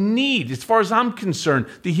don't need, as far as I'm concerned,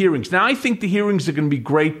 the hearings. Now, I think the hearings are going to be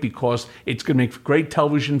great because it's going to make great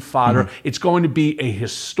television fodder. It's going to be a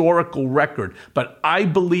historical record. But I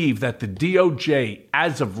believe that the DOJ,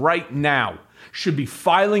 as of right now, should be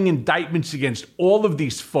filing indictments against all of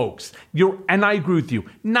these folks. And I agree with you,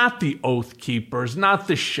 not the Oath Keepers, not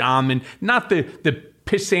the shaman, not the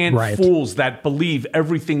pissant fools that believe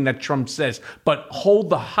everything that Trump says, but hold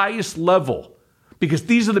the highest level, because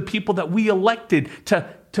these are the people that we elected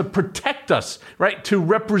to protect us, right? To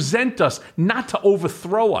represent us, not to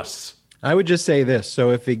overthrow us. I would just say this.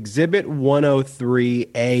 So if Exhibit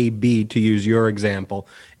 103AB, to use your example,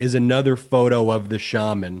 is another photo of the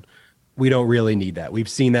shaman, we don't really need that. We've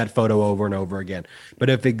seen that photo over and over again. But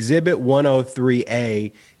if Exhibit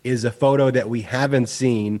 103A is a photo that we haven't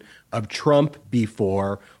seen of Trump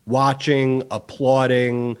before, watching,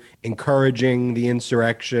 applauding, encouraging the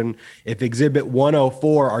insurrection, if Exhibit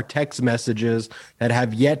 104 are text messages that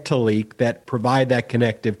have yet to leak, that provide that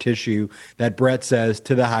connective tissue that Brett says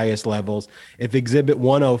to the highest levels, if Exhibit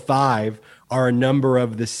 105 are a number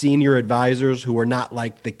of the senior advisors who are not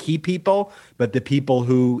like the key people, but the people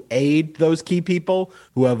who aid those key people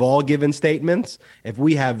who have all given statements, if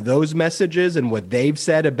we have those messages and what they've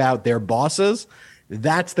said about their bosses,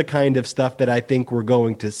 that's the kind of stuff that I think we're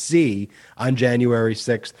going to see on January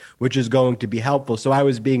 6th, which is going to be helpful. So I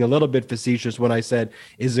was being a little bit facetious when I said,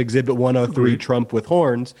 is Exhibit 103 Trump with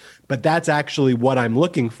horns? But that's actually what I'm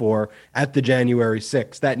looking for at the January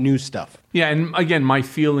 6th, that new stuff. Yeah, and again, my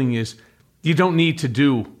feeling is you don't need to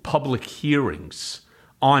do public hearings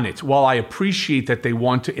on it. While I appreciate that they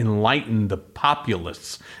want to enlighten the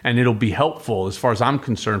populace, and it'll be helpful as far as I'm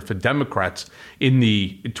concerned for Democrats in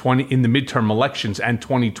the midterm elections and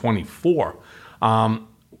 2024.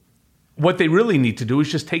 What they really need to do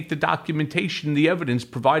is just take the documentation, the evidence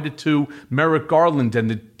provided to Merrick Garland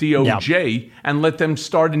and the DOJ and let them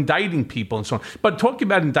start indicting people and so on. But talking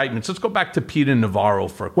about indictments, let's go back to Peter Navarro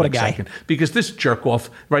for a quick second. Because this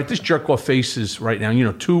jerk-off faces right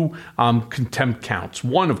now, two contempt counts.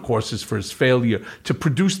 One, of course, is for his failure to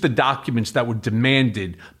produce the documents that were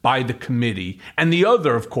demanded by the committee. And the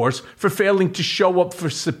other, of course, for failing to show up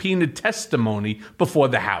for subpoenaed testimony before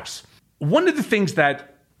the House. One of the things that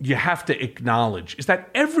you have to acknowledge is that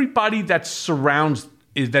everybody that's surrounded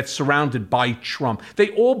by Trump, they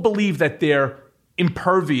all believe that they're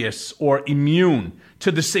impervious or immune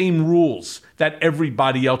to the same rules that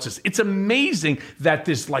everybody else is. It's amazing that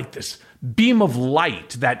there's like this beam of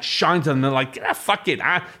light that shines on them. They're like, fuck it.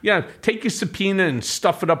 Take your subpoena and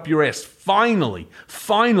stuff it up your ass. Finally,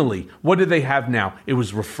 what do they have now? It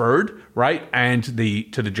was referred, right, to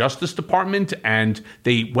the Justice Department, and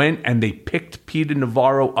they went and they picked Peter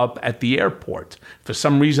Navarro up at the airport. For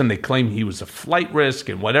some reason, they claim he was a flight risk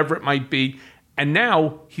and whatever it might be. And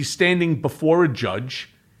now he's standing before a judge,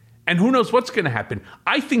 and who knows what's going to happen.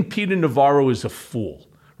 I think Peter Navarro is a fool,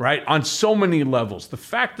 right, on so many levels. The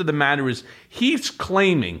fact of the matter is he's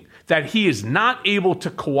claiming that he is not able to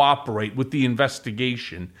cooperate with the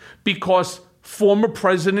investigation because former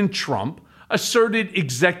President Trump asserted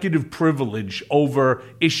executive privilege over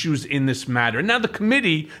issues in this matter. Now the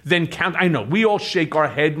committee then I know, we all shake our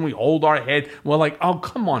head and we hold our head. We're like, oh,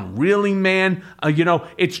 come on, really, man?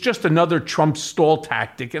 It's just another Trump stall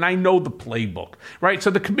tactic, and I know the playbook, right? So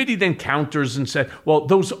the committee then counters and said, well,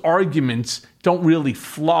 those arguments don't really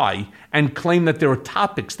fly, and claim that there are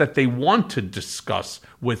topics that they want to discuss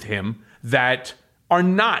with him that are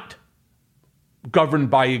not governed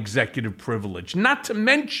by executive privilege. Not to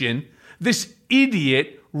mention, this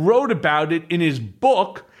idiot wrote about it in his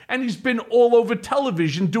book, and he's been all over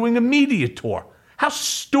television doing a media tour. How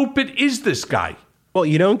stupid is this guy? Well,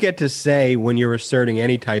 you don't get to say when you're asserting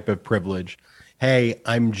any type of privilege, hey,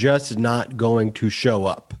 I'm just not going to show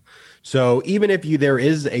up. So even if there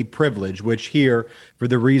is a privilege, which here, for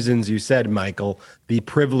the reasons you said, Michael, the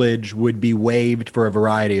privilege would be waived for a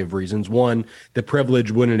variety of reasons. One, the privilege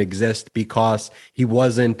wouldn't exist because he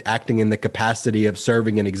wasn't acting in the capacity of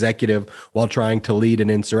serving an executive while trying to lead an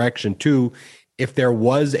insurrection. Two, if there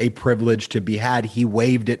was a privilege to be had, he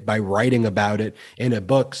waived it by writing about it in a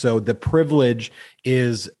book. So the privilege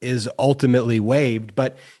is ultimately waived,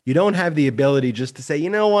 but you don't have the ability just to say, you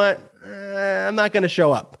know what, I'm not going to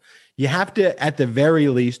show up. You have to, at the very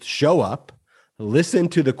least, show up, listen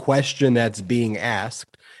to the question that's being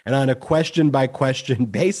asked, and on a question-by-question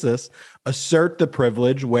basis, assert the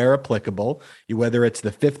privilege where applicable, whether it's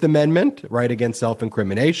the Fifth Amendment, right against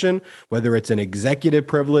self-incrimination, whether it's an executive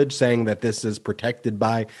privilege saying that this is protected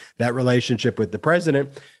by that relationship with the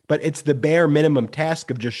president, but it's the bare minimum task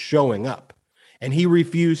of just showing up. And he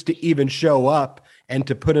refused to even show up and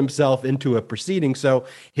to put himself into a proceeding. So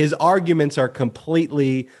his arguments are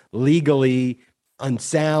completely legally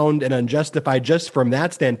unsound and unjustified just from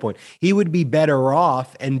that standpoint. He would be better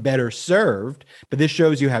off and better served, but this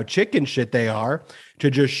shows you how chicken shit they are, to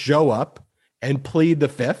just show up and plead the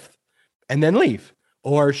Fifth and then leave,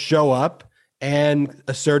 or show up and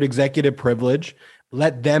assert executive privilege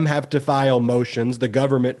let them have to file motions, the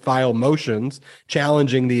government file motions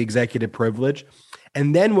challenging the executive privilege.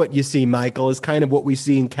 And then what you see, Michael, is kind of what we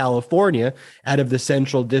see in California out of the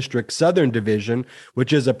Central District Southern Division,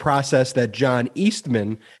 which is a process that John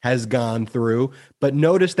Eastman has gone through. But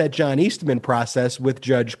notice that John Eastman process with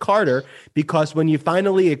Judge Carter, because when you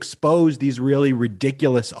finally expose these really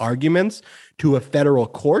ridiculous arguments to a federal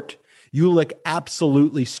court, you look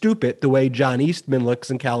absolutely stupid the way John Eastman looks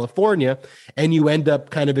in California, and you end up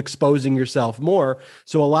kind of exposing yourself more.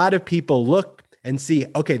 So a lot of people look and see,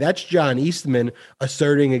 okay, that's John Eastman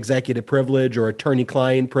asserting executive privilege or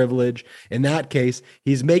attorney-client privilege. In that case,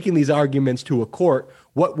 he's making these arguments to a court.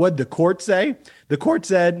 What would the court say? The court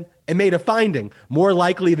said and made a finding, more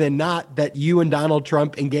likely than not, that you and Donald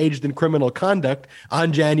Trump engaged in criminal conduct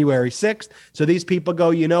on January 6th. So these people go,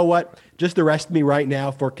 you know what? Just arrest me right now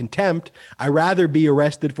for contempt. I'd rather be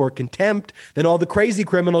arrested for contempt than all the crazy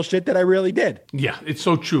criminal shit that I really did. Yeah, it's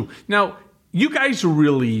so true. Now, you guys are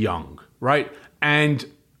really young, right? And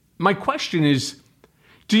my question is,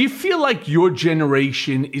 do you feel like your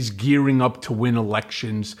generation is gearing up to win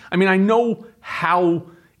elections? I mean, I know how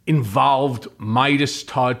involved Midas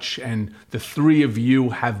Touch and the three of you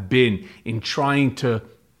have been in trying to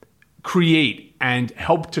create and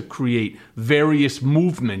help to create various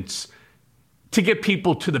movements to get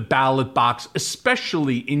people to the ballot box,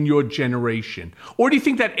 especially in your generation? Or do you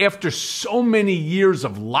think that after so many years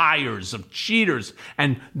of liars, of cheaters,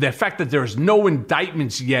 and the fact that there's no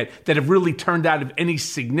indictments yet that have really turned out of any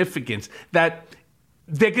significance, that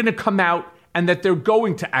they're going to come out and that they're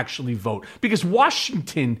going to actually vote? Because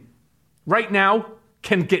Washington right now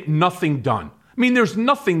can get nothing done. I mean, there's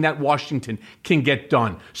nothing that Washington can get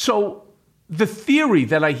done. So the theory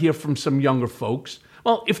that I hear from some younger folks,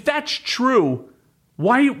 well, if that's true,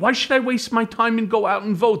 why should I waste my time and go out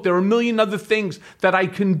and vote? There are a million other things that I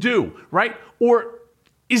can do, right? Or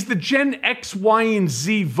is the Gen X, Y, and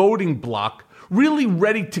Z voting bloc really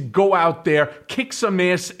ready to go out there, kick some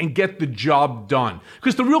ass, and get the job done?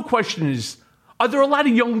 Because the real question is, are there a lot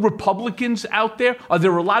of young Republicans out there? Are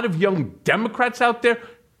there a lot of young Democrats out there?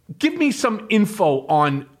 Give me some info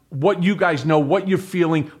on what you guys know, what you're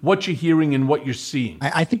feeling, what you're hearing, and what you're seeing.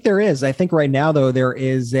 I think there is. I think right now, though, there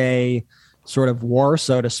is a sort of war,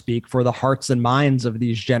 so to speak, for the hearts and minds of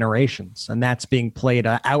these generations. And that's being played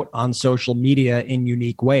out on social media in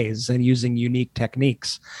unique ways and using unique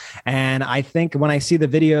techniques. And I think when I see the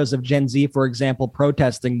videos of Gen Z, for example,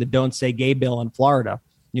 protesting the Don't Say Gay bill in Florida,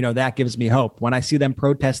 you know, that gives me hope. When I see them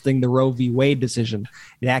protesting the Roe v. Wade decision,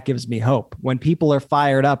 that gives me hope. When people are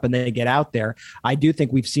fired up and they get out there, I do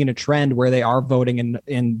think we've seen a trend where they are voting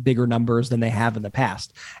in bigger numbers than they have in the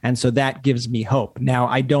past. And so that gives me hope. Now,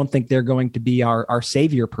 I don't think they're going to be our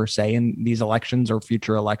savior per se in these elections or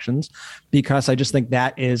future elections, because I just think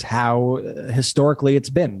that is how historically it's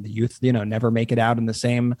been. The youth, you know, never make it out in the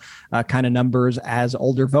same kind of numbers as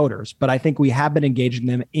older voters. But I think we have been engaging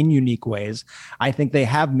them in unique ways. I think they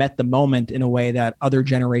have met the moment in a way that other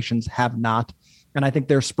generations have not. And I think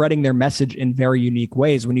they're spreading their message in very unique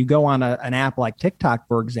ways. When you go on an app like TikTok,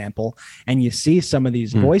 for example, and you see some of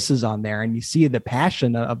these voices on there and you see the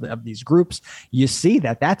passion of these groups, you see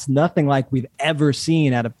that that's nothing like we've ever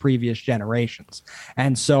seen out of previous generations.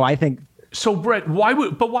 And so I think. So, Brett, why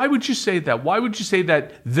would you say that? Why would you say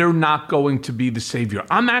that they're not going to be the savior?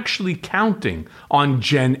 I'm actually counting on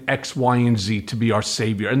Gen X, Y, and Z to be our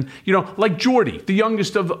savior. And, you know, like Jordy, the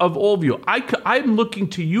youngest of all of you, I'm looking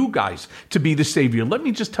to you guys to be the savior. Let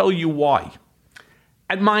me just tell you why.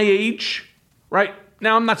 At my age, right,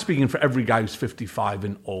 now I'm not speaking for every guy who's 55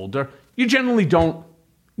 and older, you generally don't.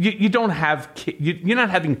 You don't have you're not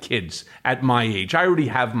having kids at my age. I already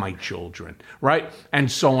have my children, right? And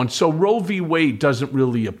so on. So Roe v. Wade doesn't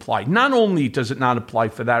really apply. Not only does it not apply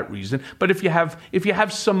for that reason, but if you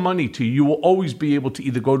have some money to, you will always be able to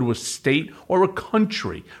either go to a state or a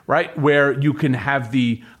country, right, where you can have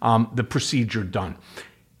the procedure done.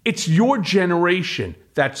 It's your generation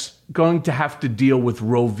that's going to have to deal with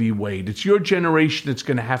Roe v. Wade. It's your generation that's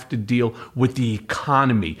going to have to deal with the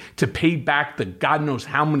economy, to pay back the God knows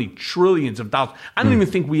how many trillions of dollars. I don't even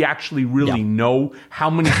think we actually really know how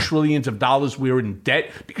many trillions of dollars we're in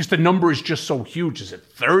debt, because the number is just so huge. Is it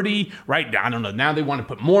 30? Right? I don't know. Now they want to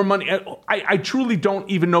put more money. I truly don't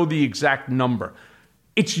even know the exact number.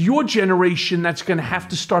 It's your generation that's going to have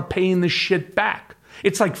to start paying this shit back.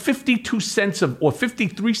 It's like 52 cents or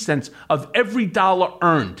 53 cents of every dollar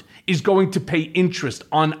earned is going to pay interest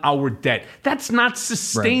on our debt. That's not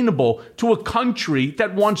sustainable to a country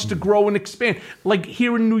that wants to grow and expand. Like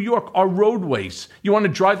here in New York, our roadways. You want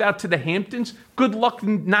to drive out to the Hamptons? Good luck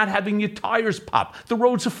not having your tires pop. The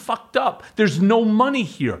roads are fucked up. There's no money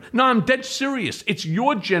here. No, I'm dead serious. It's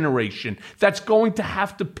your generation that's going to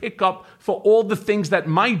have to pick up for all the things that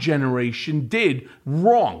my generation did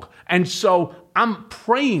wrong. And so I'm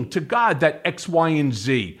praying to God that X, Y, and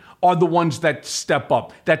Z are the ones that step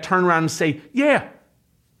up, that turn around and say, yeah,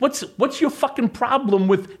 what's your fucking problem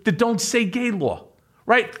with the don't say gay law?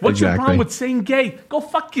 Right? What's your problem with saying gay? Go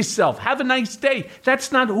fuck yourself. Have a nice day.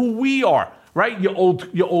 That's not who we are. Right? You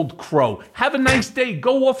old crow. Have a nice day.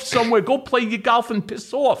 Go off somewhere. Go play your golf and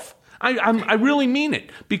piss off. I really mean it,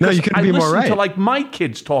 because I listen to like my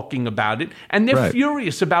kids talking about it, and they're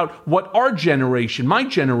furious about what our generation, my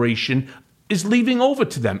generation, is leaving over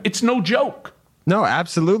to them. It's no joke. No,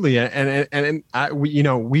 absolutely. And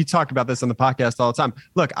we talk about this on the podcast all the time.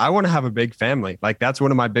 Look, I want to have a big family. Like, that's one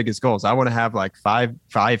of my biggest goals. I want to have like five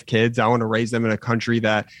kids. I want to raise them in a country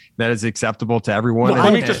that is acceptable to everyone.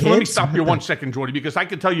 Well, let me stop you 1 second, Jordy, because I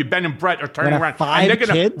can tell you Ben and Brett are turning around. And they're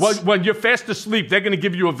gonna, when you're fast asleep, they're going to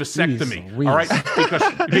give you a vasectomy. All right?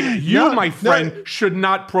 Because you, my friend, should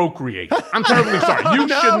not procreate. I'm terribly sorry. You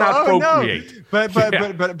should not procreate. No.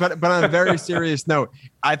 But on a very serious note,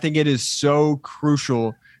 I think it is so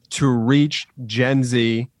crucial to reach Gen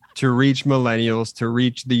Z, to reach millennials, to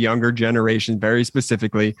reach the younger generation very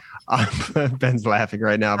specifically. Ben's laughing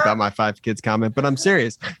right now about my 5 kids comment, but I'm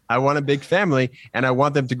serious. I want a big family, and I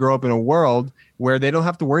want them to grow up in a world where they don't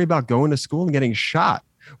have to worry about going to school and getting shot.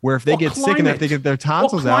 Where if they get sick and if they get their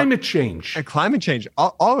tonsils out. Climate change. And climate change,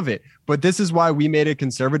 all of it. But this is why we made a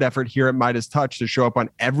concerted effort here at Midas Touch to show up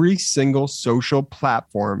on every single social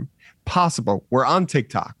platform possible. We're on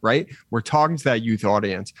TikTok, right? We're talking to that youth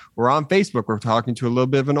audience. We're on Facebook. We're talking to a little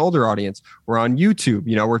bit of an older audience. We're on YouTube.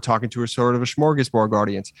 We're talking to a sort of a smorgasbord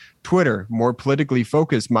audience. Twitter, more politically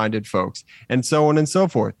focused minded folks, and so on and so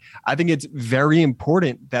forth. I think it's very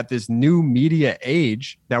important that this new media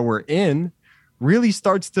age that we're in really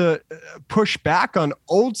starts to push back on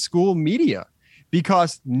old school media,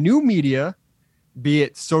 because new media, be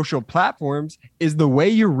it social platforms, is the way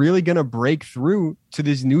you're really going to break through to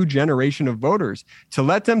this new generation of voters, to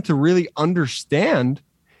let them to really understand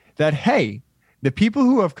that, hey, the people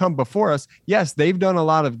who have come before us, yes, they've done a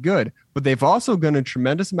lot of good, but they've also done a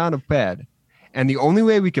tremendous amount of bad. And the only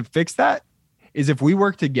way we could fix that is if we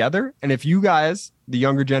work together. And if you guys, the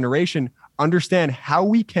younger generation, understand how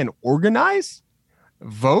we can organize,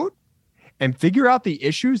 vote, and figure out the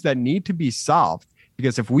issues that need to be solved.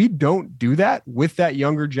 Because if we don't do that with that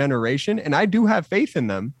younger generation, and I do have faith in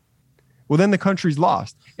them, well, then the country's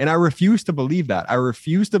lost. And I refuse to believe that. I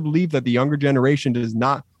refuse to believe that the younger generation does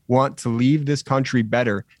not want to leave this country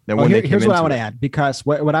better than when they came into it. Here's what I want to add, because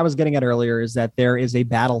what I was getting at earlier is that there is a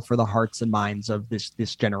battle for the hearts and minds of this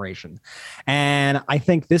generation. And I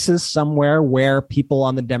think this is somewhere where people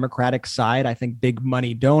on the Democratic side, I think big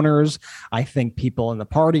money donors, I think people in the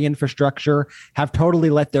party infrastructure have totally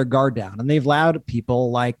let their guard down. And they've allowed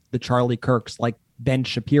people like the Charlie Kirks, like Ben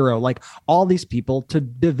Shapiro, like all these people to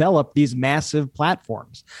develop these massive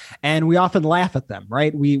platforms. And we often laugh at them,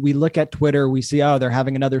 right? We look at Twitter, we see, oh, they're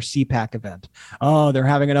having another CPAC event. Oh, they're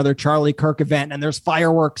having another Charlie Kirk event, and there's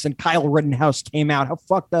fireworks, and Kyle Rittenhouse came out. How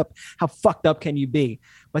fucked up can you be?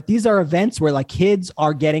 But these are events where like kids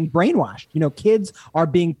are getting brainwashed. Kids are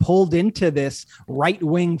being pulled into this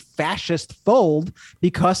right-wing fascist fold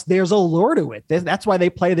because there's a lure to it. That's why they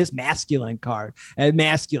play this masculine card.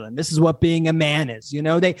 Masculine. This is what being a man is.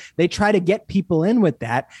 They try to get people in with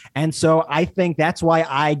that. And so I think that's why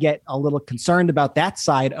I get a little concerned about that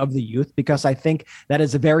side of the youth, because I think that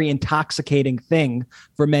is a very intoxicating thing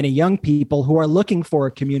for many young people who are looking for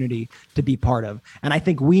a community to be part of. And I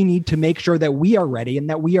think we need to make sure that we are ready and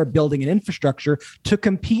that we are building an infrastructure to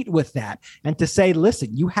compete with that, and to say,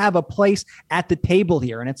 listen, you have a place at the table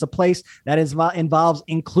here, and it's a place that involves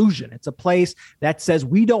inclusion. It's a place that says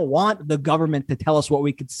we don't want the government to tell us what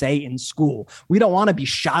we could say in school. We don't want to be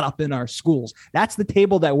shot up in our schools. That's the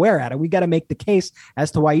table that we're at, and we got to make the case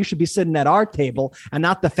as to why you should be sitting at our table and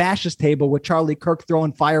not the fascist table with Charlie Kirk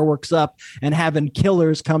throwing fireworks up and having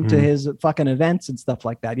killers come to his fucking events and stuff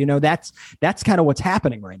like that. That's kind of what's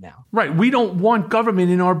happening right now. Right. We don't want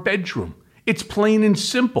government in our bedroom. It's plain and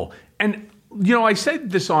simple. And, I said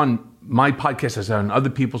this on my podcast, I said on other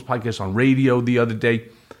people's podcasts, on radio the other day.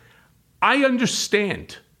 I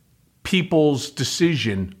understand people's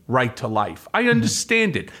decision right to life. I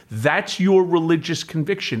understand it. That's your religious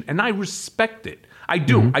conviction, and I respect it. I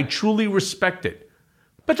do. I truly respect it.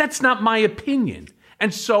 But that's not my opinion.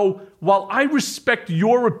 And so while I respect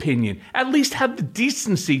your opinion, at least have the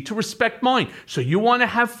decency to respect mine. So you want to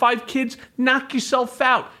have 5 kids? Knock yourself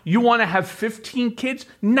out. You want to have 15 kids?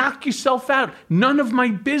 Knock yourself out. None of my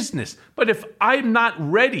business. But if I'm not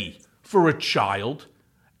ready for a child,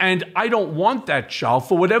 and I don't want that child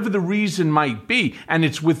for whatever the reason might be, and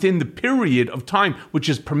it's within the period of time which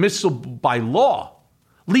is permissible by law,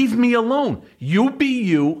 leave me alone. You be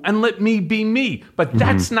you and let me be me. But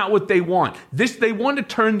that's not what they want. They want to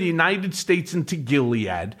turn the United States into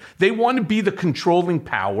Gilead. They want to be the controlling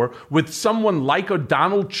power with someone like a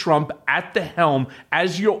Donald Trump at the helm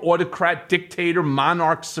as your autocrat, dictator,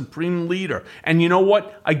 monarch, supreme leader. And you know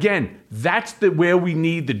what? Again, that's where we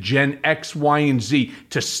need the Gen X, Y, and Z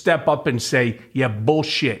to step up and say, yeah,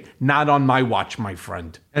 bullshit. Not on my watch, my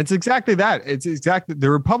friend. And it's exactly that. It's exactly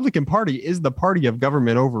the Republican Party is the party of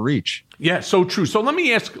government overreach. Yeah, so true. So let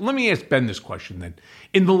me ask Ben this question then.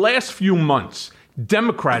 In the last few months,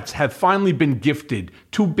 Democrats have finally been gifted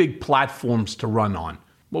 2 big platforms to run on.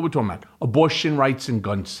 What we're talking about, abortion rights and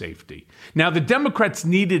gun safety. Now, the Democrats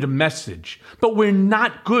needed a message, but we're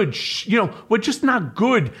not good. We're just not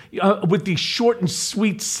good with these short and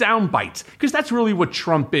sweet sound bites, because that's really what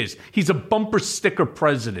Trump is. He's a bumper sticker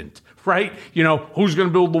president, right? Who's going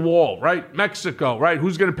to build the wall, right? Mexico, right?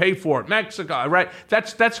 Who's going to pay for it? Mexico, right?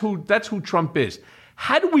 That's who Trump is.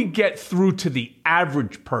 How do we get through to the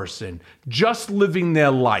average person just living their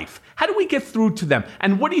life? How do we get through to them?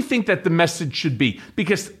 And what do you think that the message should be?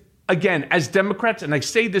 Because, again, as Democrats, and I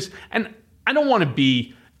say this, and I don't want to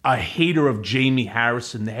be a hater of Jamie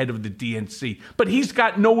Harrison, the head of the DNC, but he's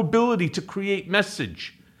got no ability to create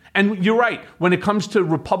message. And you're right, when it comes to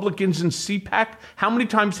Republicans and CPAC, how many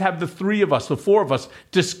times have the 4 of us,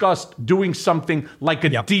 discussed doing something like a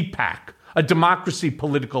DPAC? A democracy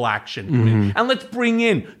political action. And let's bring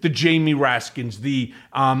in the Jamie Raskins, the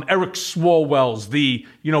Eric Swalwells, the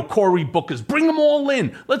Cory Bookers. Bring them all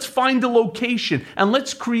in. Let's find a location and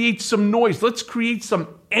let's create some noise. Let's create some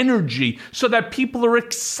energy so that people are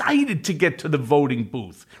excited to get to the voting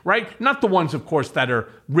booth, right? Not the ones, of course, that are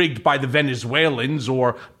rigged by the Venezuelans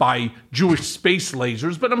or by Jewish space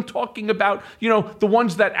lasers, but I'm talking about, the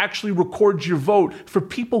ones that actually record your vote for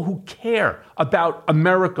people who care about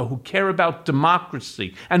America, who care about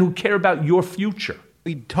democracy, and who care about your future.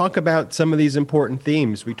 We talk about some of these important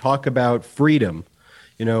themes. We talk about freedom.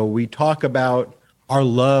 We talk about our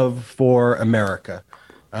love for America.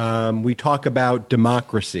 We talk about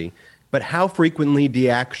democracy, but how frequently do you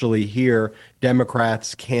actually hear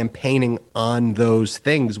Democrats campaigning on those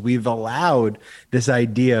things? We've allowed this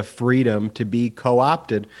idea of freedom to be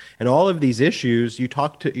co-opted, and all of these issues you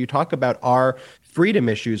talk about are freedom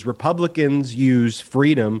issues. Republicans use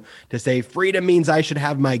freedom to say freedom means I should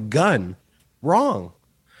have my gun. Wrong.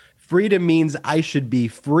 Freedom means I should be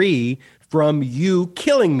free from you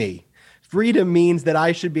killing me. Freedom means that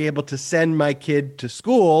I should be able to send my kid to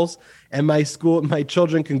schools and my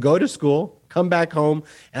children can go to school, come back home,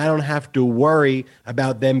 and I don't have to worry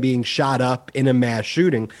about them being shot up in a mass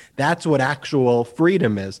shooting. That's what actual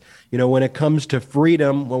freedom is. When it comes to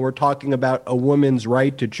freedom, when we're talking about a woman's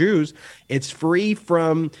right to choose, it's free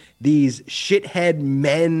from these shithead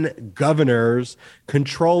men governors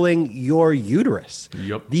controlling your uterus.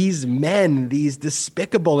 Yep. These men, these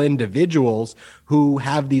despicable individuals who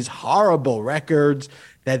have these horrible records,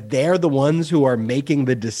 that they're the ones who are making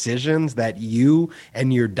the decisions that you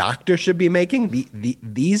and your doctor should be making,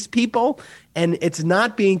 these people. And it's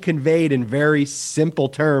not being conveyed in very simple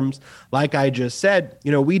terms. Like I just said,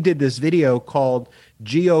 we did this video called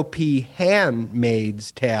GOP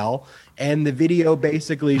Handmaid's Tale, and the video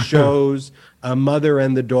basically shows a mother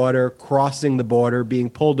and the daughter crossing the border,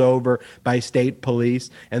 being pulled over by state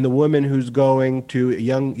police, and the woman who's going to, a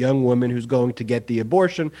young woman who's going to get the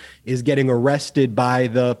abortion, is getting arrested by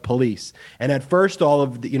the police. And at first, all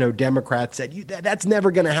of the Democrats said, that's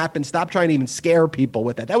never going to happen. Stop trying to even scare people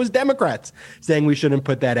with that. That was Democrats saying we shouldn't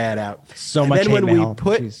put that ad out. And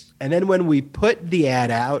then when we put the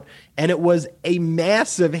ad out, and it was a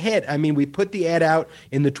massive hit. I mean, we put the ad out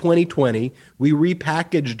in the 2020. We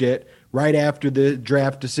repackaged it right after the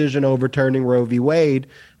draft decision overturning Roe v. Wade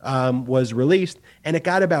was released, and it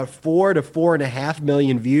got about 4 to 4.5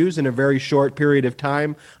 million views in a very short period of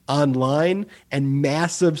time online and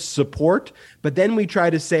massive support. But then we try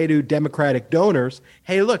to say to Democratic donors,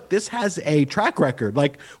 hey, look, this has a track record.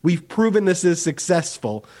 Like, we've proven this is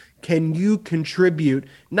successful. Can you contribute,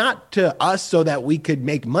 not to us so that we could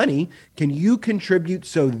make money? Can you contribute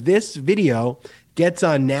so this video gets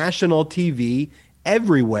on national TV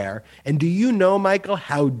everywhere. And do you know, Michael,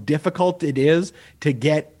 how difficult it is to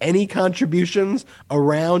get any contributions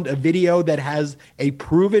around a video that has a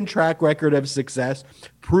proven track record of success,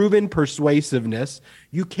 proven persuasiveness?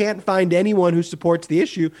 You can't find anyone who supports the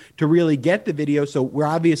issue to really get the video. So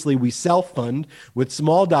we self-fund with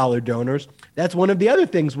small dollar donors. That's one of the other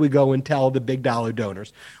things we go and tell the big dollar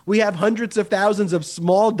donors. We have hundreds of thousands of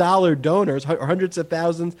small dollar donors, or hundreds of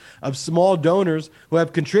thousands of small donors who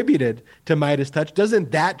have contributed to Midas Touch.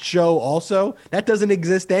 Doesn't that show also? That doesn't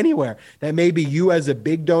exist anywhere. That maybe you as a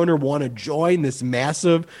big donor want to join this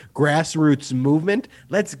massive grassroots movement.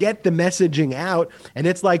 Let's get the messaging out. And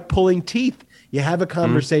it's like pulling teeth. You have a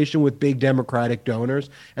conversation with big Democratic donors,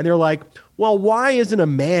 and they're like, well, why isn't a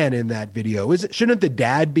man in that video? Shouldn't the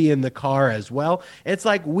dad be in the car as well? It's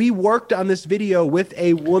like, we worked on this video with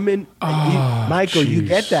a woman. Michael, you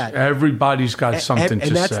get that. Everybody's got something to say.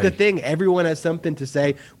 And that's the thing. Everyone has something to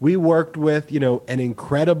say. We worked with, an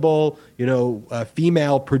incredible,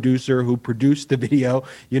 female producer who produced the video,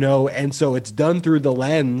 and so it's done through the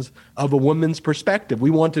lens of a woman's perspective. We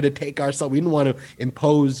wanted to take ourselves, we didn't want to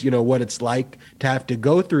impose, what it's like to have to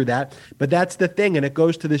go through that. But that's the thing. And it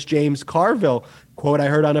goes to this James Carville quote I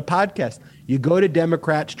heard on a podcast. You go to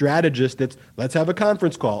Democrat strategists, let's have a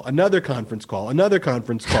conference call, another conference call, another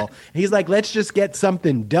conference call. And he's like, let's just get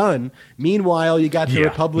something done. Meanwhile, you got the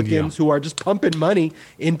Republicans who are just pumping money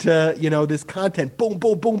into, this content. Boom,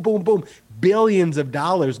 boom, boom, boom, boom. Billions of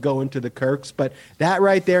dollars go into the Kirks. But that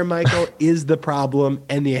right there, Michael, is the problem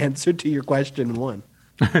and the answer to your question one.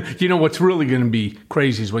 What's really going to be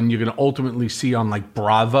crazy is when you're going to ultimately see on like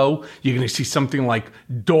Bravo, you're going to see something like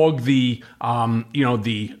Dog the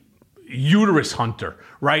uterus hunter,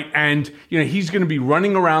 right? And, he's going to be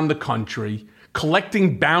running around the country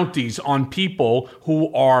collecting bounties on people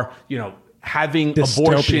who are, having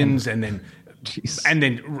abortions and then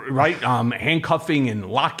handcuffing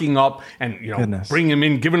and locking up and, bring him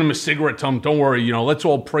in, giving him a cigarette, tell him, don't worry, let's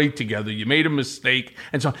all pray together. You made a mistake.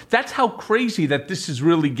 And so that's how crazy that this is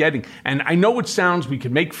really getting. And I know we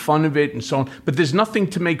can make fun of it and so on, but there's nothing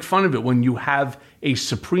to make fun of it when you have a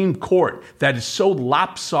Supreme Court that is so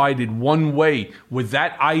lopsided one way with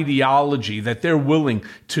that ideology that they're willing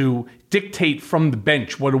to dictate from the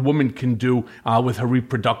bench what a woman can do with her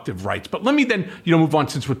reproductive rights. But let me then, move on,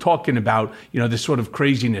 since we're talking about, this sort of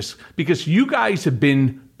craziness, because you guys have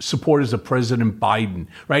been supporters of President Biden,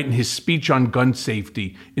 right? And his speech on gun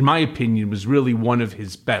safety, in my opinion, was really one of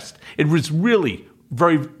his best. It was really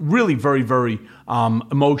very, very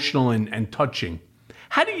emotional and touching.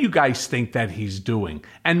 How do you guys think that he's doing?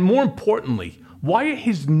 And more importantly, why are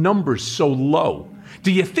his numbers so low?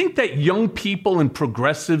 Do you think that young people and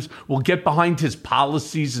progressives will get behind his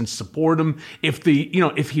policies and support him if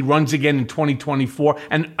he runs again in 2024?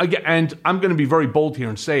 And I'm going to be very bold here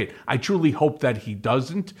and say it. I truly hope that he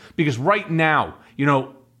doesn't, because right now,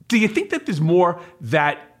 do you think that there's more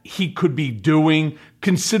that he could be doing,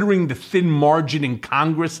 considering the thin margin in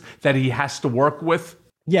Congress that he has to work with?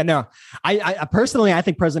 Yeah, no, I personally, I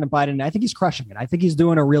think President Biden, I think he's crushing it. I think he's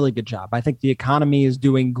doing a really good job. I think the economy is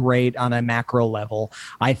doing great on a macro level.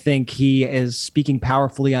 I think he is speaking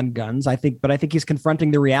powerfully on guns. But I think he's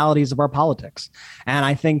confronting the realities of our politics. And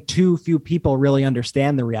I think too few people really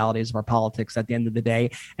understand the realities of our politics at the end of the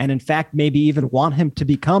day. And in fact, maybe even want him to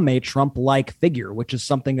become a Trump-like figure, which is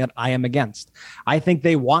something that I am against. I think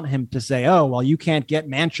they want him to say, oh, well, you can't get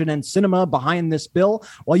Manchin and Sinema behind this bill.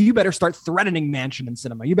 Well, you better start threatening Manchin and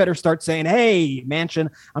Sinema. You better start saying, hey, Manchin,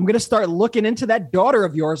 I'm going to start looking into that daughter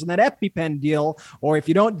of yours and that EpiPen deal. Or if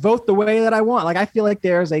you don't vote the way that I want, I feel like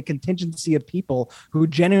there's a contingency of people who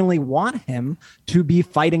genuinely want him to be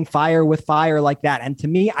fighting fire with fire like that. And to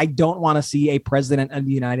me, I don't want to see a president of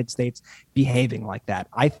the United States behaving like that.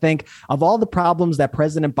 I think of all the problems that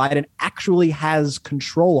President Biden actually has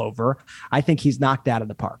control over, I think he's knocked out of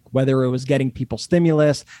the park, whether it was getting people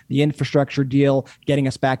stimulus, the infrastructure deal, getting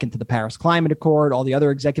us back into the Paris Climate Accord, all the other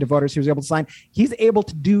executive orders he was able to sign. He's able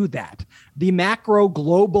to do that. The macro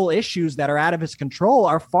global issues that are out of his control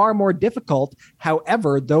are far more difficult.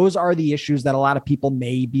 However, those are the issues that a lot of people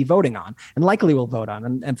may be voting on and likely will vote on.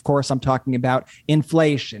 And of course, I'm talking about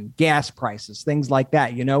inflation, gas prices, things like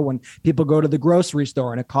that. You know, when people go to the grocery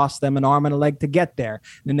store and it costs them an arm and a leg to get there,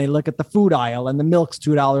 then they look at the food aisle and the milk's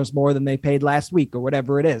 $2 more than they paid last week or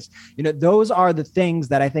whatever it is. You know, those are the things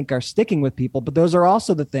that I think are sticking with people, but those are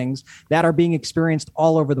also the things that are being experienced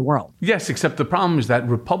all over the world. Yes, except the problem is that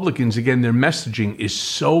Republicans, again, their messaging is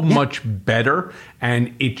so much better,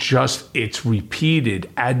 and it's repeated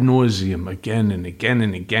ad nauseum again and again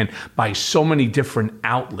and again by so many different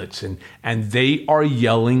outlets, and they are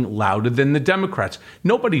yelling louder than the Democrats.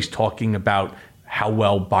 Nobody's talking about how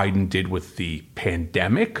well Biden did with the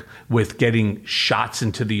pandemic, with getting shots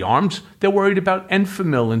into the arms. They're worried about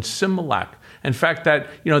Enfamil and Similac. In fact, that,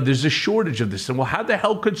 there's a shortage of this. And well, how the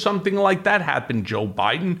hell could something like that happen, Joe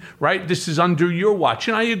Biden, right? This is under your watch.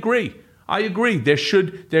 And I agree. There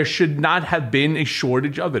should not have been a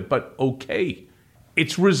shortage of it. But okay,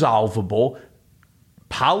 it's resolvable.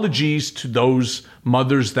 Apologies to those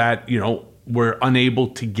mothers that, were unable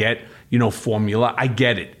to get, formula. I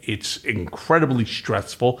get it. It's incredibly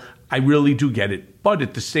stressful. I really do get it. But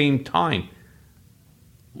at the same time,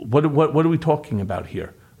 what are we talking about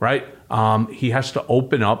here, right? He has to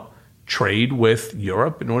open up trade with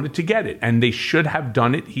Europe in order to get it. And they should have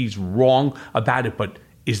done it. He's wrong about it. But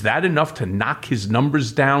is that enough to knock his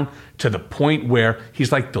numbers down to the point where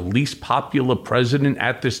he's like the least popular president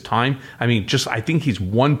at this time? I mean, I think he's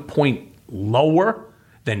 1 point lower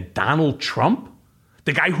than Donald Trump,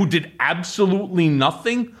 the guy who did absolutely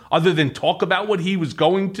nothing other than talk about what he was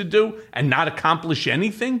going to do and not accomplish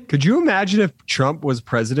anything. Could you imagine if Trump was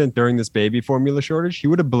president during this baby formula shortage? He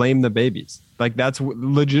would have blamed the babies. Like, that's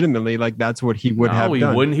legitimately, that's what he would have done. No,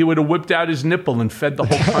 he wouldn't. He would have whipped out his nipple and fed the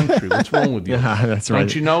whole country. What's wrong with you? Yeah, that's right.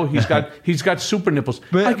 Don't you know he's got super nipples?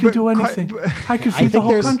 I can do anything. I can feed the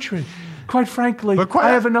whole country. Quite frankly, I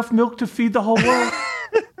have enough milk to feed the whole world.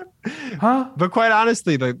 Huh? But quite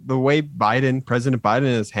honestly, the way President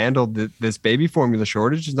Biden has handled this baby formula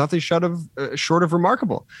shortage is nothing short of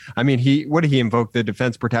remarkable. I mean, he invoked the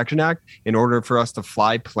Defense Production Act in order for us to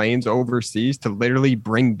fly planes overseas to literally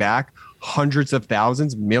bring back hundreds of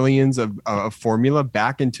thousands, millions of formula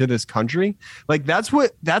back into this country. Like, that's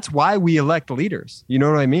why we elect leaders. You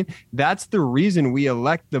know what I mean? That's the reason we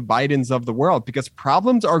elect the Bidens of the world, because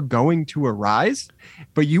problems are going to arise,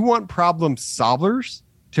 but you want problem solvers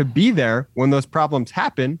to be there when those problems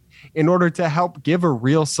happen in order to help give a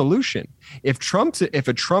real solution. If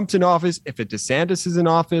a Trump's in office, if a DeSantis is in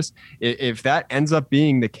office, if that ends up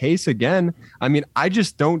being the case again, I mean, I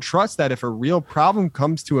just don't trust that if a real problem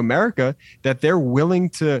comes to America, that they're willing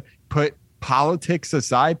to put politics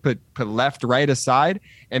aside, put left, right aside,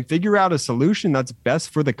 and figure out a solution that's best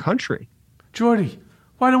for the country. Jordy,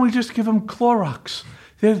 why don't we just give them Clorox?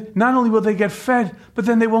 Not only will they get fed, but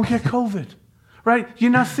then they won't get COVID. Right? You're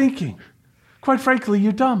not thinking. Quite frankly,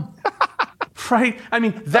 you're dumb. Right? I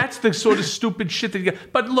mean, that's the sort of stupid shit that you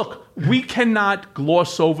get. But look, we cannot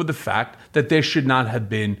gloss over the fact that there should not have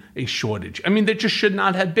been a shortage. I mean, there just should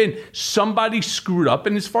not have been. Somebody screwed up.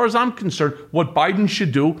 And as far as I'm concerned, what Biden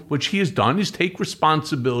should do, which he has done, is take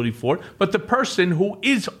responsibility for it. But the person who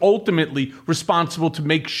is ultimately responsible to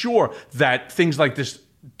make sure that things like this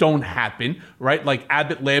don't happen, right? Like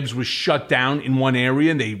Abbott Labs was shut down in one area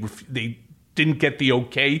and they didn't get the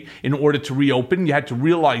okay in order to reopen. You had to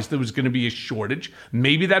realize there was going to be a shortage.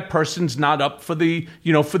 Maybe that person's not up for the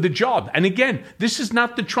job. And again, this is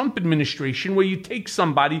not the Trump administration where you take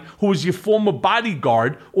somebody who was your former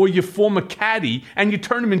bodyguard or your former caddy and you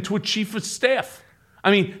turn him into a chief of staff.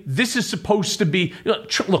 I mean, this is supposed to be,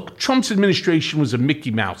 look, Trump's administration was a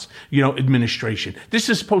Mickey Mouse, administration. This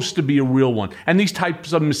is supposed to be a real one. And these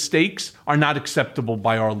types of mistakes are not acceptable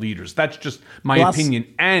by our leaders. That's just my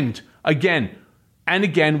opinion. And again,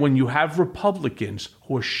 when you have Republicans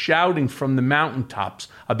who are shouting from the mountaintops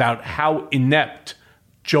about how inept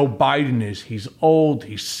Joe Biden is, he's old,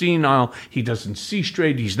 he's senile, he doesn't see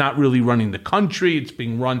straight, he's not really running the country, it's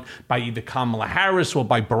being run by either Kamala Harris or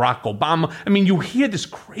by Barack Obama. I mean, you hear this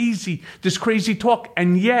crazy talk,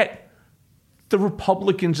 and yet the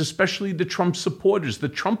Republicans, especially the Trump supporters, the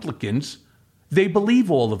Trumplicans, they believe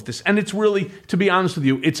all of this. And it's really, to be honest with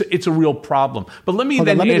you, it's a real problem. But let me go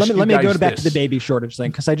back to the baby shortage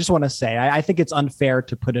thing, because I just want to say, I think it's unfair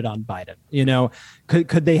to put it on Biden.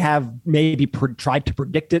 Could they have maybe tried to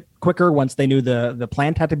predict it quicker once they knew the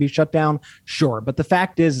plant had to be shut down? Sure. But the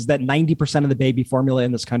fact is that 90% of the baby formula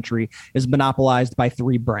in this country is monopolized by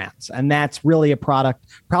 3 brands. And that's really a product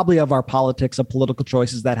probably of our politics, of political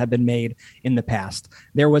choices that have been made in the past.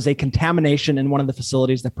 There was a contamination in one of the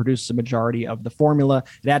facilities that produced the majority of the formula.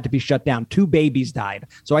 It had to be shut down. 2 babies died.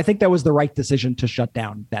 So I think that was the right decision to shut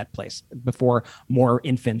down that place before more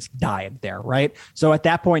infants died there, right? So at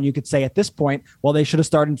that point, you could say at this point, well, they should have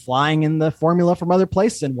started flying in the formula from other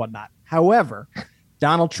places and whatnot. However,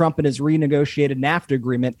 Donald Trump and his renegotiated NAFTA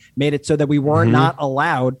agreement made it so that we were not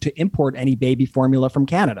allowed to import any baby formula from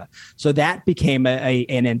Canada. So that became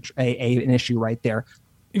an issue right there.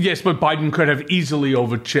 Yes, but Biden could have easily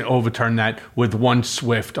overturned that with one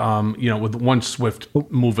swift,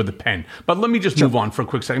 move of the pen. But let me just move on for a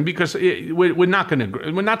quick second, because we're not going to agree.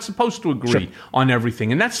 We're not supposed to agree on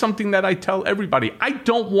everything, and that's something that I tell everybody. I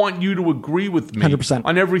don't want you to agree with me 100%.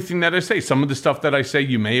 on everything that I say. Some of the stuff that I say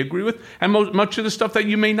you may agree with, and much of the stuff that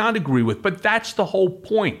you may not agree with. But that's the whole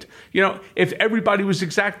point. If everybody was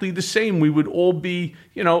exactly the same, we would all be,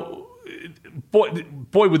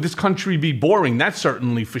 Boy, would this country be boring? That's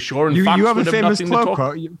certainly for sure. And you Fox have a would famous nothing to quote,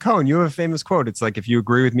 talk. Cohen. You have a famous quote. It's like, if you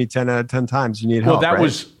agree with me 10 out of 10 times, you need help. Well, that right?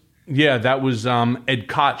 that was Ed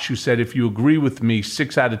Koch, who said, if you agree with me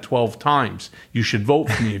 6 out of 12 times, you should vote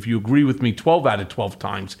for me. If you agree with me 12 out of 12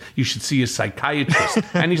 times, you should see a psychiatrist.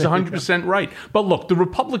 And he's 100% right. But look, the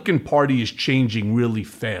Republican Party is changing really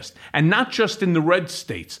fast, and not just in the red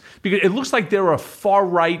states, because it looks like there are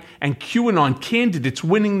far-right and QAnon candidates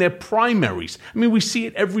winning their primaries. I mean, we see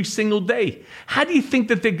it every single day. How do you think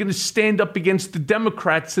that they're going to stand up against the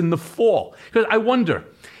Democrats in the fall? Because I wonder,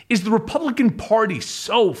 is the Republican Party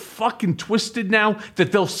so fucking twisted now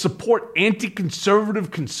that they'll support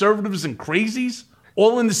anti-conservative conservatives and crazies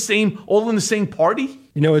all in the same party?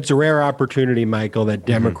 It's a rare opportunity, Michael, that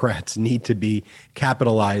Democrats need to be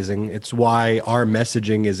capitalizing. It's why our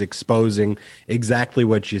messaging is exposing exactly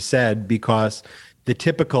what you said, because the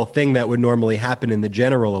typical thing that would normally happen in the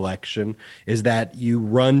general election is that you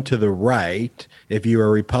run to the right if you're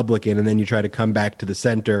a Republican, and then you try to come back to the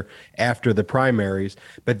center after the primaries.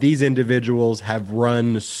 But these individuals have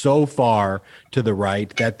run so far to the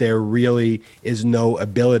right that there really is no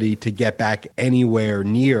ability to get back anywhere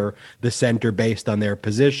near the center based on their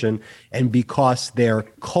position. And because they're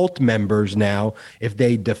cult members now, if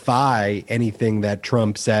they defy anything that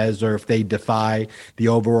Trump says, or if they defy the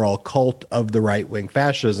overall cult of the right-wing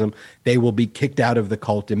fascism, they will be kicked out of the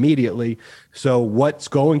cult immediately. So what's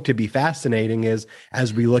going to be fascinating is,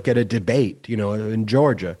 as we look at a debate, in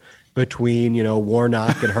Georgia, between,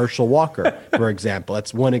 Warnock and Herschel Walker, for example.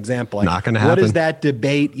 That's one example. Not going to happen. What does that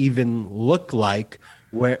debate even look like?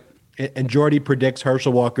 And Jordy predicts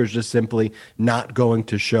Herschel Walker's just simply not going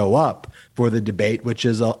to show up for the debate, which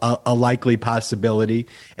is a likely possibility,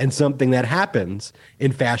 and something that happens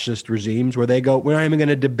in fascist regimes where they go, we're not even going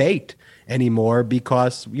to debate anymore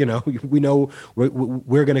because, we know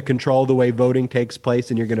we're going to control the way voting takes place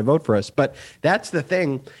and you're going to vote for us. But that's the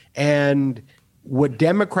thing. And what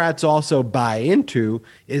Democrats also buy into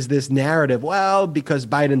is this narrative, well, because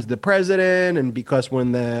Biden's the president, and because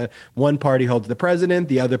when the one party holds the president,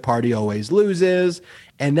 the other party always loses.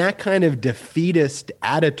 And that kind of defeatist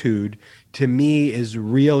attitude, to me, is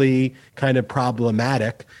really kind of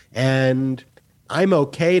problematic. And I'm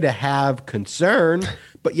okay to have concern,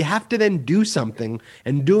 but you have to then do something.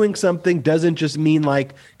 And doing something doesn't just mean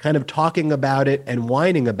like kind of talking about it and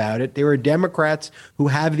whining about it. There are Democrats who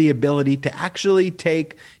have the ability to actually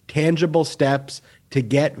take tangible steps to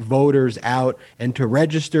get voters out and to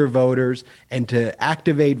register voters and to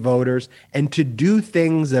activate voters and to do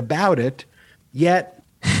things about it. Yet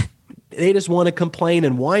they just want to complain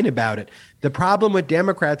and whine about it. The problem with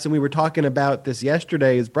Democrats, and we were talking about this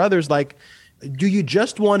yesterday, is brothers, like, do you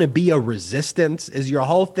just want to be a resistance? Is your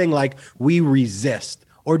whole thing like, we resist?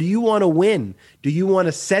 Or do you want to win? Do you want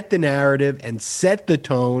to set the narrative and set the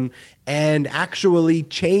tone and actually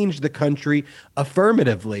change the country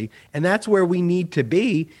affirmatively? And that's where we need to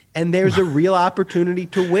be. And there's a real opportunity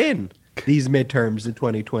to win these midterms in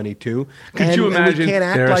 2022. Could you imagine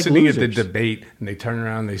they're like sitting losers. at the debate and they turn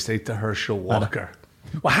around and they say to Herschel Walker,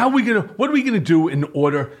 well, what are we gonna do in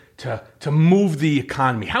order to move the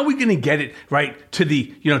economy? How are we gonna get it right to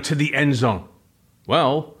the end zone?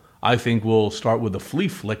 Well, I think we'll start with a flea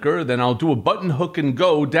flicker, then I'll do a button hook and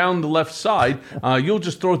go down the left side. You'll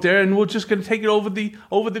just throw it there, and we're just going to take it over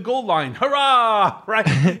the goal line. Hurrah! Right?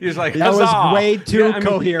 He's like, that huzzah! was way too I mean,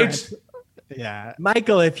 coherent. Yeah,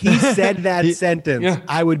 Michael, if he said that sentence,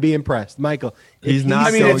 I would be impressed. Michael, he's not.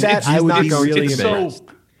 I mean, I would be really it's impressed.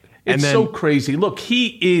 It's so crazy. Look,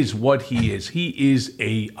 he is what he is.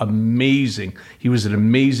 He was an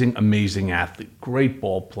amazing athlete, great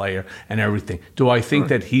ball player and everything. Do I think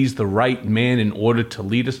that he's the right man in order to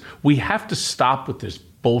lead us? We have to stop with this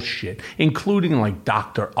bullshit, including like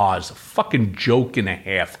Dr. Oz, a fucking joke and a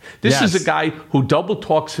half. This is a guy who double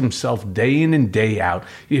talks himself day in and day out.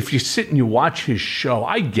 If you sit and you watch his show,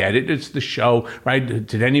 I get it. It's the show, right?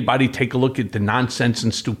 Did anybody take a look at the nonsense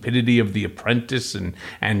and stupidity of The Apprentice and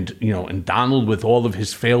Donald with all of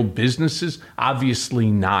his failed businesses?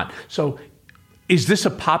 Obviously not. So Is this a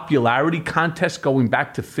popularity contest going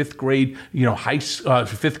back to fifth grade,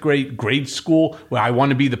 grade school, where I want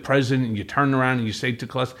to be the president, and you turn around and you say to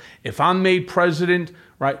class, if I'm made president,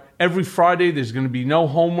 right, every Friday there's going to be no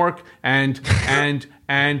homework and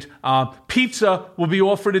pizza will be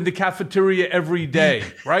offered in the cafeteria every day,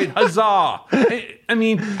 right? Huzzah! I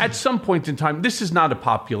mean, at some point in time, this is not a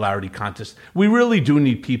popularity contest. We really do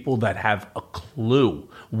need people that have a clue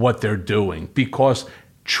what they're doing, because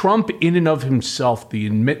Trump, in and of himself, the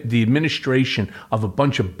administration of a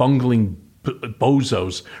bunch of bungling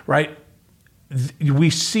bozos, right?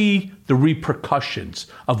 We see the repercussions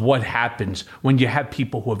of what happens when you have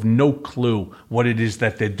people who have no clue what it is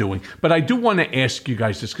that they're doing. But I do want to ask you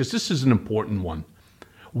guys this, because this is an important one.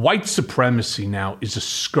 White supremacy now is a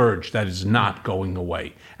scourge that is not going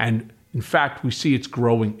away. And in fact, we see it's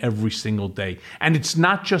growing every single day. And it's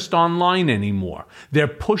not just online anymore. They're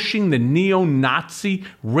pushing the neo-Nazi,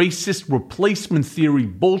 racist replacement theory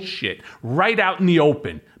bullshit right out in the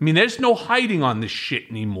open. I mean, there's no hiding on this shit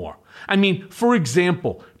anymore. I mean, for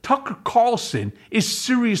example, Tucker Carlson is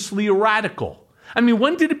seriously a radical. I mean,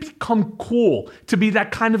 when did it become cool to be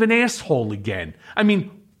that kind of an asshole again? I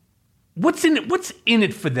mean, what's in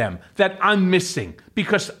it for them that I'm missing?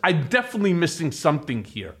 Because I'm definitely missing something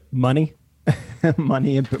here. Money.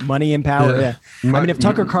 money and power. Yeah. I mean, if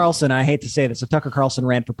Tucker Carlson, I hate to say this, if Tucker Carlson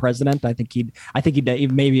ran for president, I think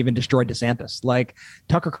he'd maybe even destroy DeSantis. Like,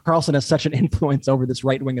 Tucker Carlson has such an influence over this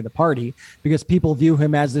right wing of the party because people view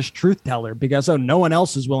him as this truth teller because, no one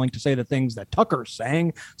else is willing to say the things that Tucker's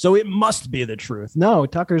saying, so it must be the truth. No,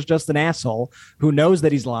 Tucker's just an asshole who knows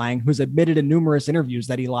that he's lying, who's admitted in numerous interviews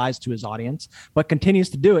that he lies to his audience, but continues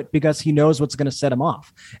to do it because he knows what's going to set him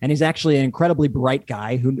off. And he's actually an incredibly bright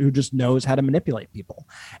guy who just knows how to manipulate people.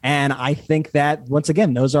 And I think that, once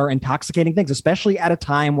again, those are intoxicating things, especially at a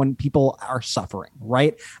time when people are suffering,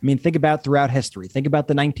 right? I mean, think about throughout history. Think about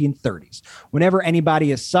the 1930s. Whenever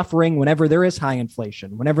anybody is suffering, whenever there is high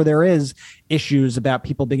inflation, whenever there is issues about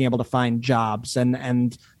people being able to find jobs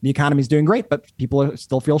and the economy is doing great, but people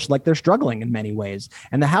still feel like they're struggling in many ways.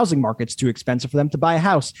 And the housing market's too expensive for them to buy a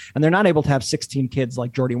house. And they're not able to have 16 kids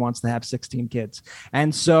like Jordy wants to have 16 kids.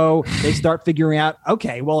 And so they start figuring out,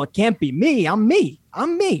 okay, well, it can't be me. I'm me.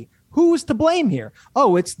 Who's to blame here?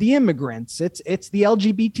 Oh, it's the immigrants. It's the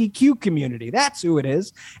LGBTQ community. That's who it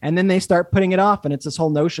is. And then they start putting it off. And it's this whole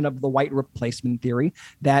notion of the white replacement theory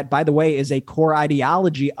that, by the way, is a core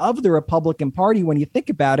ideology of the Republican Party. When you think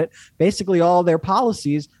about it, basically all their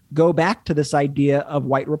policies go back to this idea of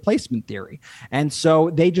white replacement theory. And so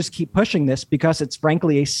they just keep pushing this because it's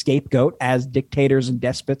frankly a scapegoat, as dictators and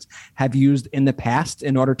despots have used in the past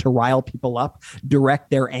in order to rile people up, direct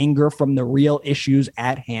their anger from the real issues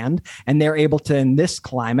at hand. And they're able to, in this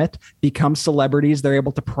climate, become celebrities. They're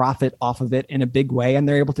able to profit off of it in a big way, and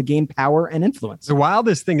they're able to gain power and influence. The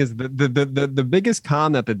wildest thing is the biggest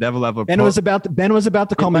con that the devil ever Ben was about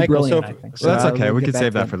to call me brilliant, I think. So that's okay. We can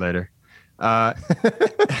save that for later. The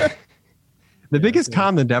biggest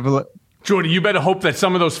con the devil... Jordy, you better hope that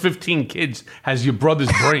some of those 15 kids has your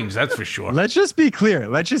brother's brains. That's for sure. Let's just be clear.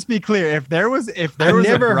 If there was I've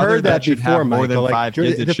never heard that before, more than Michael. 5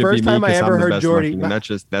 kids, the first time I ever heard Jordy, that's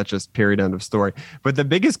just period, end of story. But the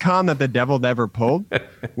biggest con that the devil never pulled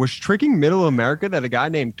was tricking middle America that a guy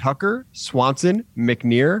named Tucker Swanson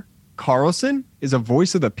McNear Carlson is a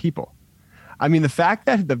voice of the people. I mean, the fact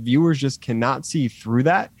that the viewers just cannot see through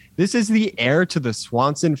that. This is the heir to the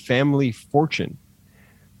Swanson family fortune.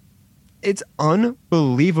 It's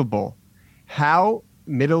unbelievable how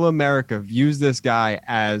middle America views this guy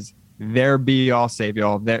as their be-all,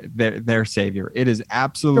 savior, their savior. It is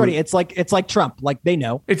absolutely... It's like Trump. Like, they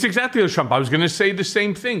know. It's exactly like Trump. I was going to say the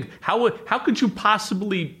same thing. How could you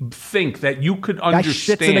possibly think that you could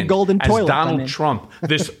understand shits in a golden toilet, Donald Trump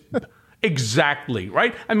this... Exactly,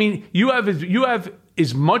 right? I mean, you have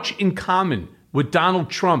as much in common with Donald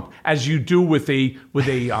Trump as you do with a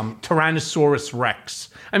Tyrannosaurus Rex.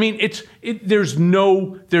 I mean, there's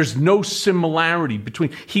no similarity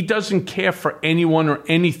between. He doesn't care for anyone or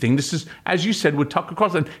anything. This is, as you said, with Tucker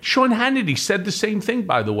Carlson. Sean Hannity said the same thing,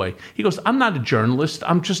 by the way. He goes, "I'm not a journalist.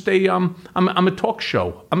 I'm just I'm a talk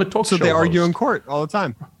show. I'm a talk show." So they argue host. in court all the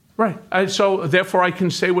time. Right. So therefore, I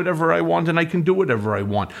can say whatever I want and I can do whatever I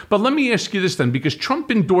want. But let me ask you this then, because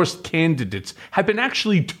Trump-endorsed candidates have been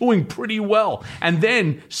actually doing pretty well. And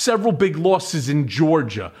then several big losses in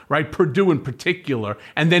Georgia, right? Purdue in particular.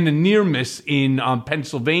 And then a near miss in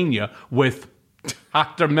Pennsylvania with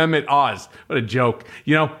Dr. Mehmet Oz. What a joke.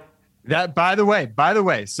 You know, That, by the way,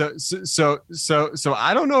 so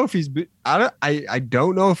I don't know if I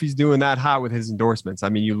don't know if he's doing that hot with his endorsements. I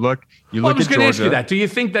mean, you look I was at going to Georgia. ask you that. Do you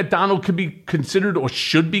think that Donald could be considered or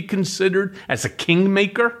should be considered as a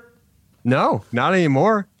kingmaker? No, not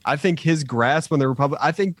anymore. I think his grasp on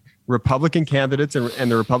I think Republican candidates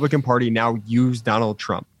and the Republican Party now use Donald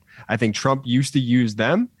Trump. I think Trump used to use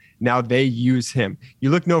them. Now they use him. You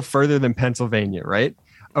look no further than Pennsylvania, right?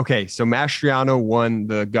 Okay, so Mastriano won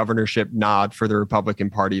the governorship nod for the Republican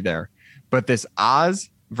Party there. But this Oz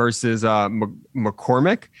versus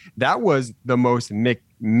McCormick, that was the most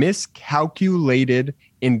miscalculated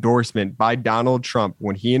endorsement by Donald Trump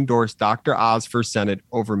when he endorsed Dr. Oz for Senate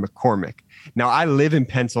over McCormick. Now, I live in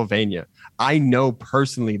Pennsylvania. I know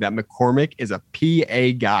personally that McCormick is a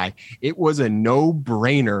PA guy. It was a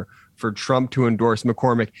no-brainer for Trump to endorse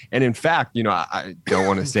McCormick. And in fact, I don't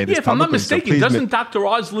want to say this if I'm not mistaken, so doesn't Dr.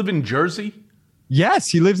 Oz live in Jersey? Yes,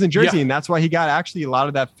 he lives in Jersey, and that's why he got actually a lot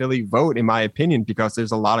of that Philly vote, in my opinion, because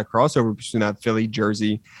there's a lot of crossover between that Philly,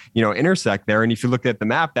 Jersey, intersect there. And if you look at the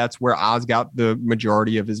map, that's where Oz got the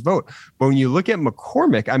majority of his vote. But when you look at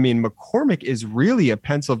McCormick, I mean, McCormick is really a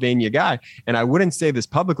Pennsylvania guy. And I wouldn't say this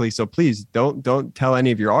publicly, so please don't tell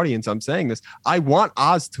any of your audience I'm saying this. I want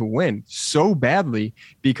Oz to win so badly,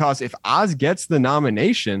 because if Oz gets the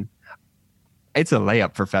nomination, it's a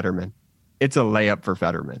layup for Fetterman. It's a layup for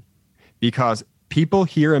Fetterman, because people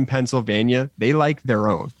here in Pennsylvania, they like their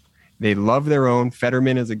own. They love their own.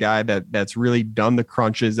 Fetterman is a guy that's really done the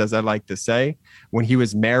crunches, as I like to say. When he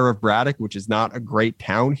was mayor of Braddock, which is not a great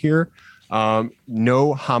town here,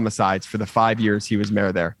 no homicides for the 5 years he was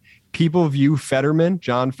mayor there. People view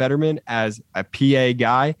John Fetterman, as a PA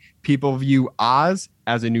guy. People view Oz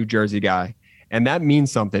as a New Jersey guy. And that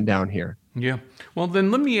means something down here. Yeah. Well, then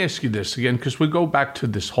let me ask you this again, because we go back to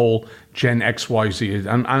this whole Gen XYZ,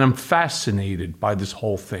 and I'm fascinated by this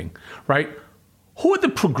whole thing, right? Who are the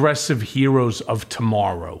progressive heroes of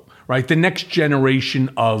tomorrow, right? The next generation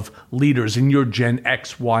of leaders in your Gen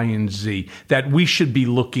X, Y, and Z that we should be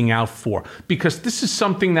looking out for? Because this is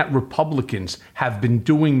something that Republicans have been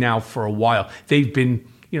doing now for a while. They've been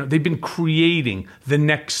creating the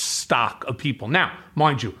next stock of people. Now,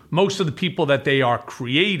 mind you, most of the people that they are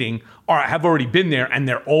creating have already been there, and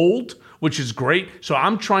they're old, which is great. So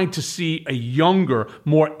I'm trying to see a younger,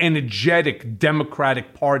 more energetic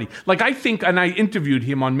Democratic Party. Like, I think, and I interviewed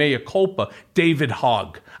him on Mea Culpa, David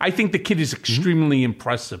Hogg. I think the kid is extremely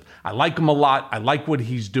impressive. I like him a lot. I like what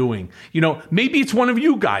he's doing. Maybe it's one of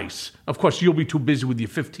you guys. Of course, you'll be too busy with your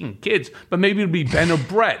 15 kids, but maybe it'll be Ben or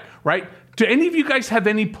Brett, right? Do any of you guys have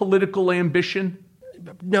any political ambition?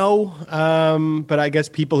 No, but I guess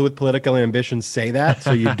people with political ambitions say that,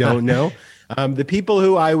 so you don't know. The people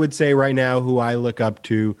who I would say right now who I look up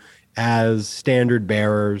to as standard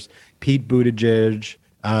bearers, Pete Buttigieg,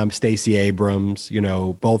 Stacey Abrams,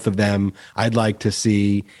 both of them I'd like to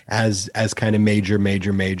see as kind of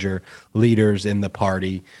major leaders in the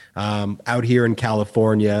party. Out here in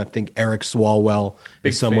California, I think Eric Swalwell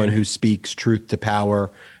is someone who speaks truth to power.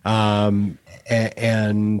 And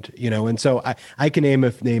so I can name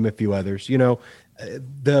a few others.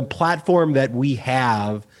 The platform that we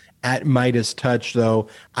have at Midas Touch, though,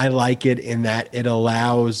 I like it in that it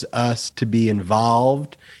allows us to be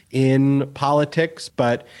involved in politics.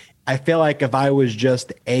 But I feel like if I was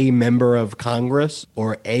just a member of Congress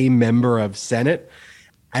or a member of Senate,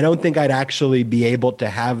 I don't think I'd actually be able to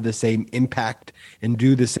have the same impact and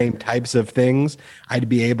do the same types of things I'd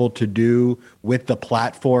be able to do with the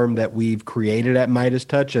platform that we've created at Midas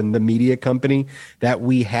Touch and the media company that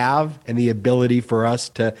we have, and the ability for us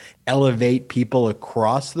to elevate people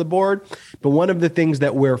across the board. But one of the things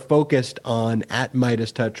that we're focused on at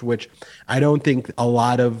Midas Touch, which I don't think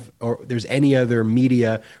there's any other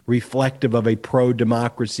media reflective of a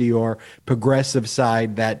pro-democracy or progressive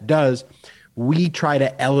side that does, we try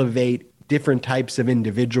to elevate different types of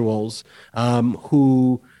individuals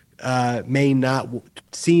who may not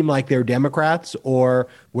seem like they're Democrats, or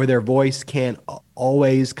where their voice can't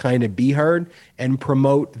always kind of be heard, and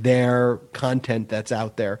promote their content that's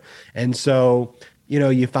out there. And so,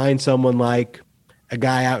 you find someone like a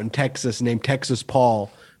guy out in Texas named Texas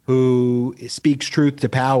Paul, who speaks truth to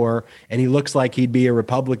power, and he looks like he'd be a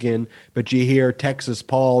Republican, but you hear Texas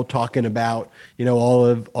Paul talking about,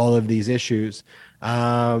 all of these issues.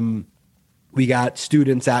 We got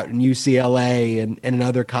students out in UCLA and in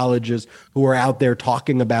other colleges who are out there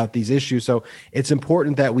talking about these issues. So it's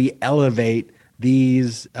important that we elevate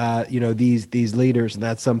these leaders, and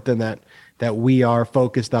that's something that we are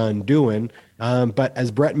focused on doing. But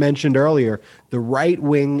as Brett mentioned earlier, the right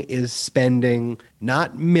wing is spending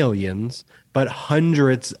not millions, but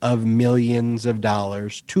hundreds of millions of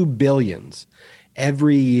dollars to billions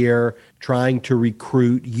every year trying to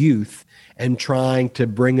recruit youth and trying to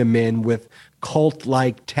bring them in with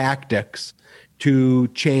cult-like tactics to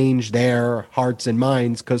change their hearts and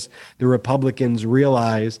minds, because the Republicans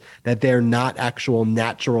realize that they're not actual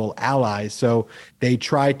natural allies. So they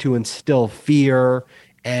try to instill fear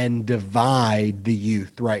and divide the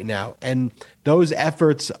youth right now. And those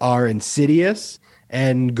efforts are insidious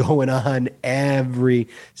and going on every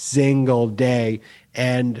single day.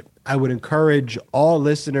 And I would encourage all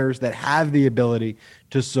listeners that have the ability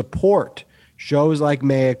to support shows like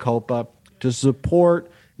Mea Culpa, to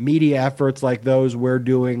support media efforts like those we're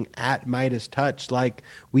doing at Midas Touch. Like,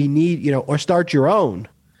 we need, or start your own.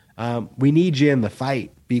 We need you in the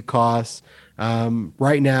fight, because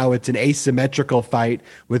right now it's an asymmetrical fight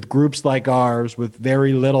with groups like ours with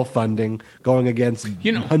very little funding going against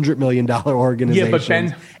 $100 million organizations. Yeah, but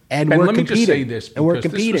Ben, and Ben, we're let me competing. just say this, because and we're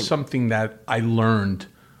competing. this was something that I learned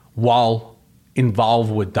while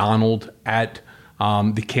involved with Donald at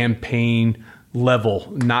the campaign level,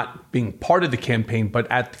 not being part of the campaign, but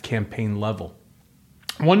at the campaign level.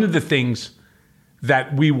 One of the things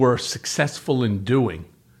that we were successful in doing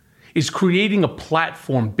is creating a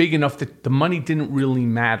platform big enough that the money didn't really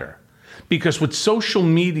matter. Because with social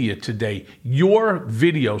media today, your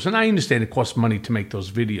videos, and I understand it costs money to make those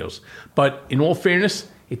videos, but in all fairness,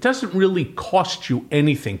 it doesn't really cost you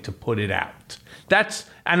anything to put it out.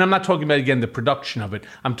 And I'm not talking about, again, the production of it.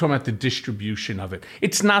 I'm talking about the distribution of it.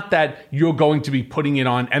 It's not that you're going to be putting it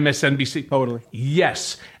on MSNBC. Totally.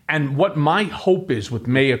 Yes. And what my hope is with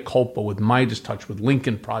Mea Culpa, with Midas Touch, with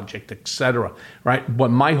Lincoln Project, et cetera, right?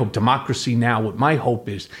 What my hope, Democracy Now!, what my hope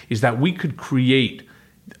is that we could create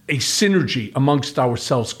a synergy amongst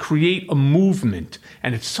ourselves, create a movement.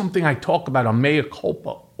 And it's something I talk about on Mea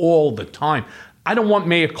Culpa all the time. I don't want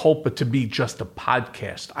Mea Culpa to be just a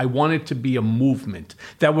podcast. I want it to be a movement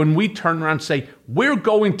that when we turn around and say, we're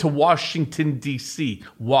going to Washington, D.C.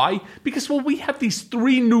 Why? Because, we have these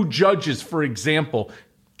 3 new judges, for example.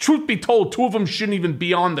 Truth be told, 2 of them shouldn't even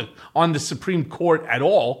be on the Supreme Court at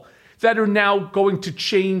all, that are now going to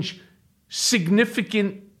change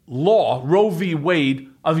significant law, Roe v. Wade,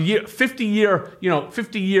 of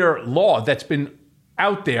 50-year law that's been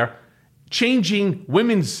out there, changing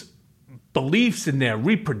women's beliefs in their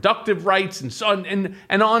reproductive rights and so on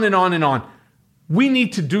and on and on and on. We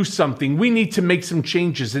need to do something. We need to make some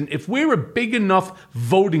changes. And if we're a big enough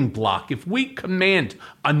voting bloc, if we command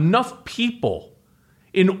enough people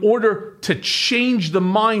in order to change the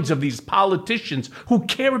minds of these politicians who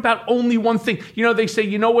care about only one thing. They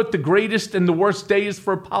say, what the greatest and the worst day is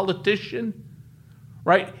for a politician?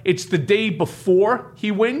 Right? It's the day before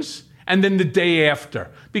he wins and then the day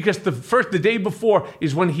after. Because the day before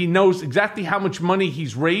is when he knows exactly how much money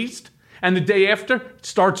he's raised, and the day after it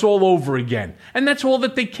starts all over again. And that's all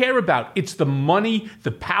that they care about. It's the money,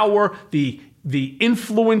 the power, the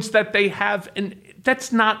influence that they have, and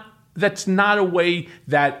that's not a way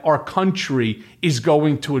that our country is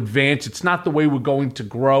going to advance. It's not the way we're going to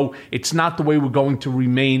grow. It's not the way we're going to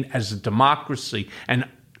remain as a democracy. And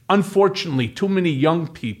unfortunately, too many young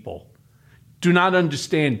people do not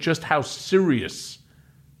understand just how serious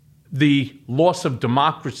the loss of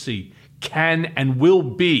democracy can and will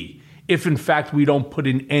be if, in fact, we don't put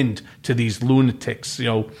an end to these lunatics.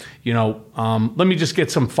 Let me just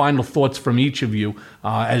get some final thoughts from each of you.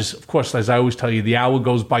 As I always tell you, the hour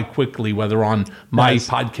goes by quickly, whether on my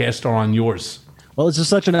podcast or on yours. Well, it's just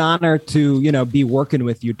such an honor to, be working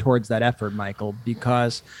with you towards that effort, Michael,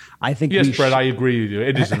 because I think yes, Brett, I agree with you.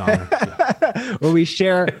 It is an honor. Yeah. Well, we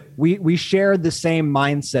share the same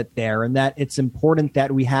mindset there, and that it's important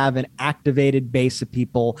that we have an activated base of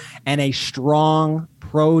people and a strong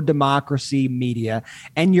pro-democracy media.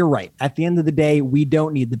 And you're right. At the end of the day, we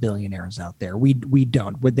don't need the billionaires out there. We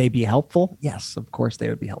don't. Would they be helpful? Yes, of course they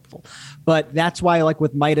would be helpful. But that's why, like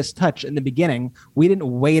with Midas Touch in the beginning, we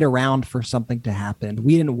didn't wait around for something to happen.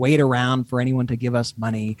 We didn't wait around for anyone to give us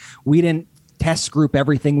money. We didn't test group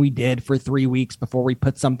everything we did for 3 weeks before we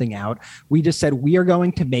put something out. We just said, we are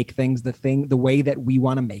going to make things the way that we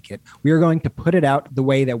want to make it. We are going to put it out the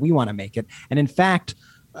way that we want to make it. And in fact,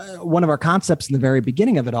 one of our concepts in the very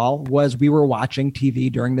beginning of it all was we were watching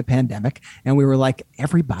TV during the pandemic, and we were like,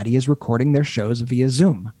 everybody is recording their shows via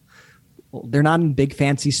Zoom. Well, they're not in big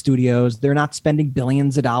fancy studios. They're not spending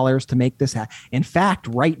billions of dollars to make this happen. In fact,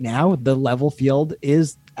 right now, the playing field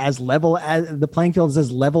is as level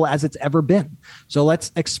as it's ever been. So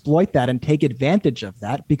let's exploit that and take advantage of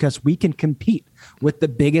that, because we can compete. with the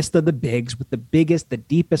biggest of the bigs, with the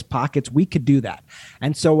deepest pockets. We could do that.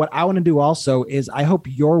 And so what I want to do also is I hope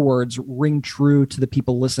your words ring true to the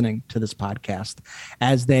people listening to this podcast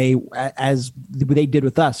as they did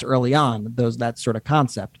with us early on, that sort of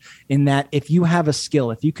concept, in that if you have a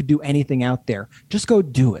skill, if you could do anything out there, just go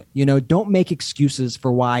do it. Don't make excuses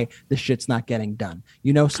for why the shit's not getting done.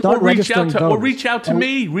 Start registering voters. Or reach out to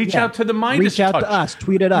me. Reach out to the Meiselas. Reach out to us.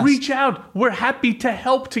 Tweet at us. Reach out. We're happy to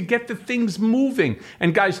help to get the things moving.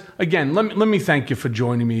 And guys, again, let me thank you for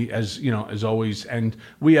joining me as always. And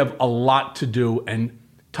we have a lot to do, and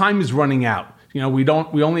time is running out. We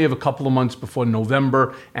only have a couple of months before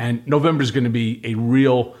November, and November is going to be a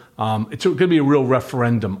real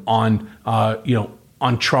referendum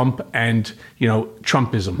on Trump and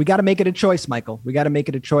Trumpism. We got to make it a choice, Michael. We got to make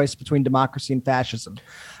it a choice between democracy and fascism,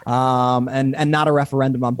 and not a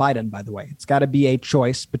referendum on Biden. By the way, it's got to be a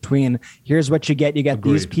choice between here's what you get. You get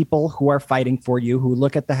Agreed. These people who are fighting for you, who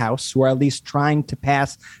look at the House, who are at least trying to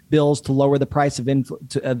pass bills to lower the price of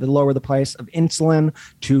insulin,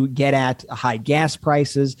 to get at high gas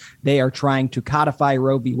prices. They are trying to codify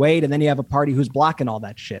Roe v. Wade, and then you have a party who's blocking all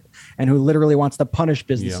that shit and who literally wants to punish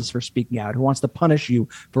businesses for speaking out, who wants to punish you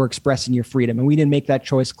for expressing your freedom. And we didn't make that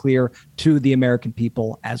choice clear to the American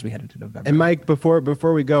people as we head into November. And Mike, before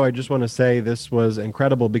we go, I just want to say this was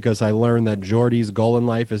incredible because I learned that Jordy's goal in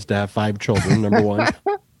life is to have 5 children. Number one.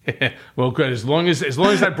 Well, good. As long as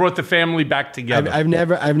I brought the family back together. I've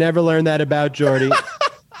never learned that about Jordy.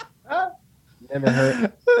 Never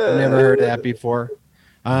heard that before.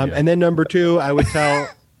 And then number 2, I would tell.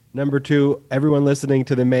 Number 2, everyone listening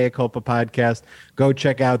to the Mea Culpa podcast, go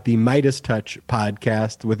check out the Midas Touch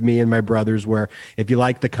podcast with me and my brothers, where if you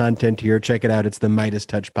like the content here, check it out. It's the Midas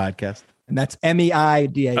Touch podcast. And that's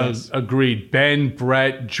MEIDAS. Agreed. Ben,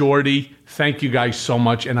 Brett, Jordy, thank you guys so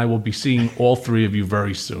much. And I will be seeing all 3 of you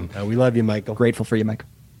very soon. We love you, Michael. Grateful for you, Mike.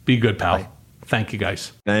 Be good, pal. Bye. Thank you,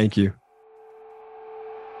 guys. Thank you.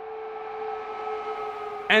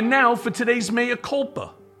 And now for today's Mea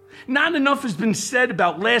Culpa. Not enough has been said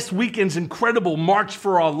about last weekend's incredible March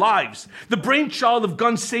for Our Lives, the brainchild of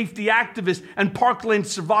gun safety activist and Parkland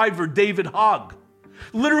survivor David Hogg.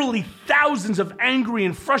 Literally thousands of angry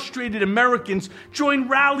and frustrated Americans joined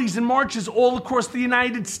rallies and marches all across the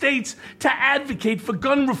United States to advocate for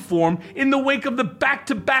gun reform in the wake of the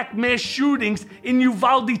back-to-back mass shootings in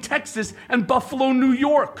Uvalde, Texas and Buffalo, New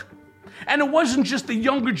York. And it wasn't just the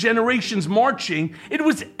younger generations marching, it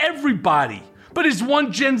was everybody. But as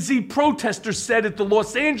one Gen Z protester said at the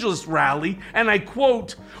Los Angeles rally, and I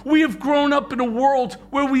quote, "We have grown up in a world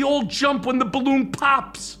where we all jump when the balloon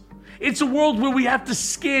pops. It's a world where we have to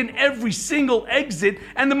scan every single exit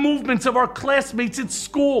and the movements of our classmates at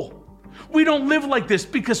school. We don't live like this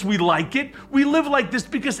because we like it. We live like this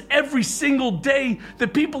because every single day the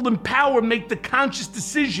people in power make the conscious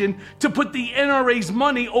decision to put the NRA's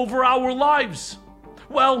money over our lives."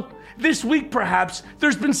 Well, this week, perhaps,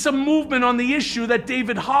 there's been some movement on the issue that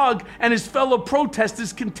David Hogg and his fellow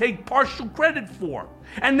protesters can take partial credit for,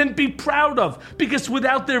 and then be proud of, because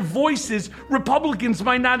without their voices, Republicans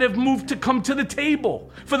might not have moved to come to the table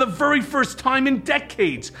for the very first time in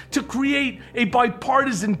decades to create a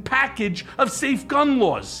bipartisan package of safe gun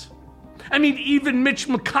laws. I mean, even Mitch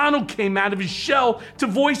McConnell came out of his shell to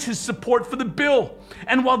voice his support for the bill.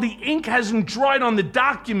 And while the ink hasn't dried on the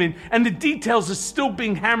document and the details are still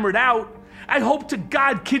being hammered out, I hope to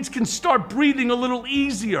God kids can start breathing a little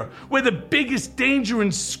easier, where the biggest danger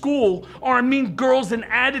in school are mean girls and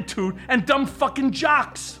attitude and dumb fucking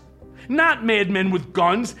jocks. Not madmen with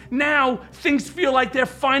guns. Now things feel like they're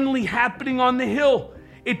finally happening on the Hill.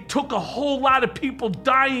 It took a whole lot of people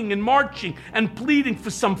dying and marching and pleading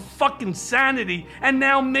for some fucking sanity, and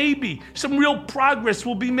now maybe some real progress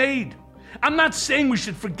will be made. I'm not saying we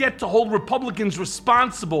should forget to hold Republicans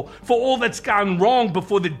responsible for all that's gone wrong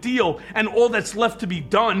before the deal and all that's left to be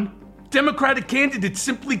done. Democratic candidates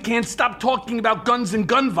simply can't stop talking about guns and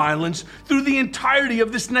gun violence through the entirety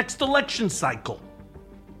of this next election cycle.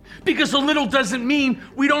 Because a little doesn't mean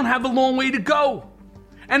we don't have a long way to go.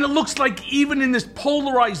 And it looks like even in this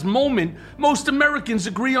polarized moment, most Americans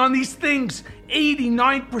agree on these things.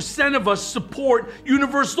 89% of us support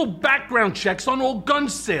universal background checks on all gun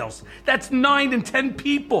sales. That's 9 in 10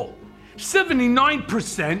 people.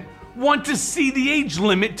 79% want to see the age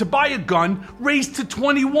limit to buy a gun raised to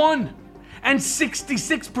 21. And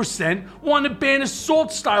 66% want to ban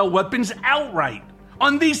assault-style weapons outright.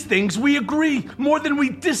 On these things, we agree more than we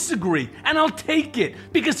disagree, and I'll take it,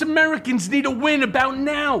 because Americans need a win about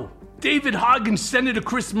now. David Hagen, Senator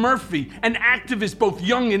Chris Murphy, and activists both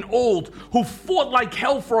young and old who fought like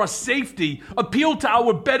hell for our safety, appealed to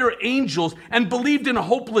our better angels, and believed in a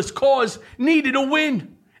hopeless cause, needed a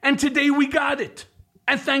win. And today we got it.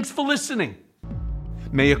 And thanks for listening.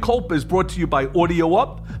 Mea Culpa is brought to you by Audio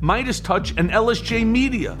Up, Midas Touch, and LSJ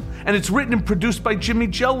Media, and it's written and produced by Jimmy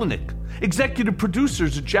Jelinek. Executive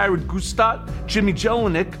producers are Jared Gustat, Jimmy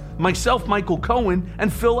Jelinek, myself, Michael Cohen,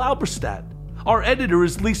 and Phil Alberstadt. Our editor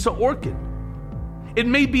is Lisa Orkin. It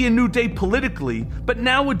may be a new day politically, but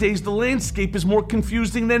nowadays the landscape is more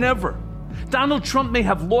confusing than ever. Donald Trump may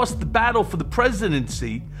have lost the battle for the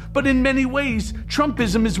presidency, but in many ways,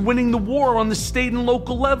 Trumpism is winning the war on the state and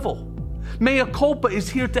local level. Mea Culpa is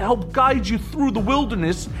here to help guide you through the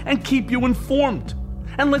wilderness and keep you informed.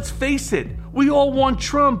 And let's face it, we all want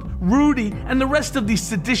Trump, Rudy, and the rest of these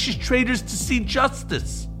seditious traitors to see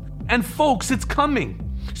justice. And folks, it's coming.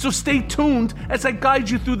 So stay tuned as I guide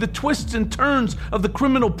you through the twists and turns of the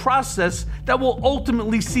criminal process that will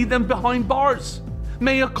ultimately see them behind bars.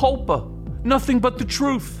 Mea Culpa, nothing but the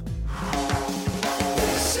truth.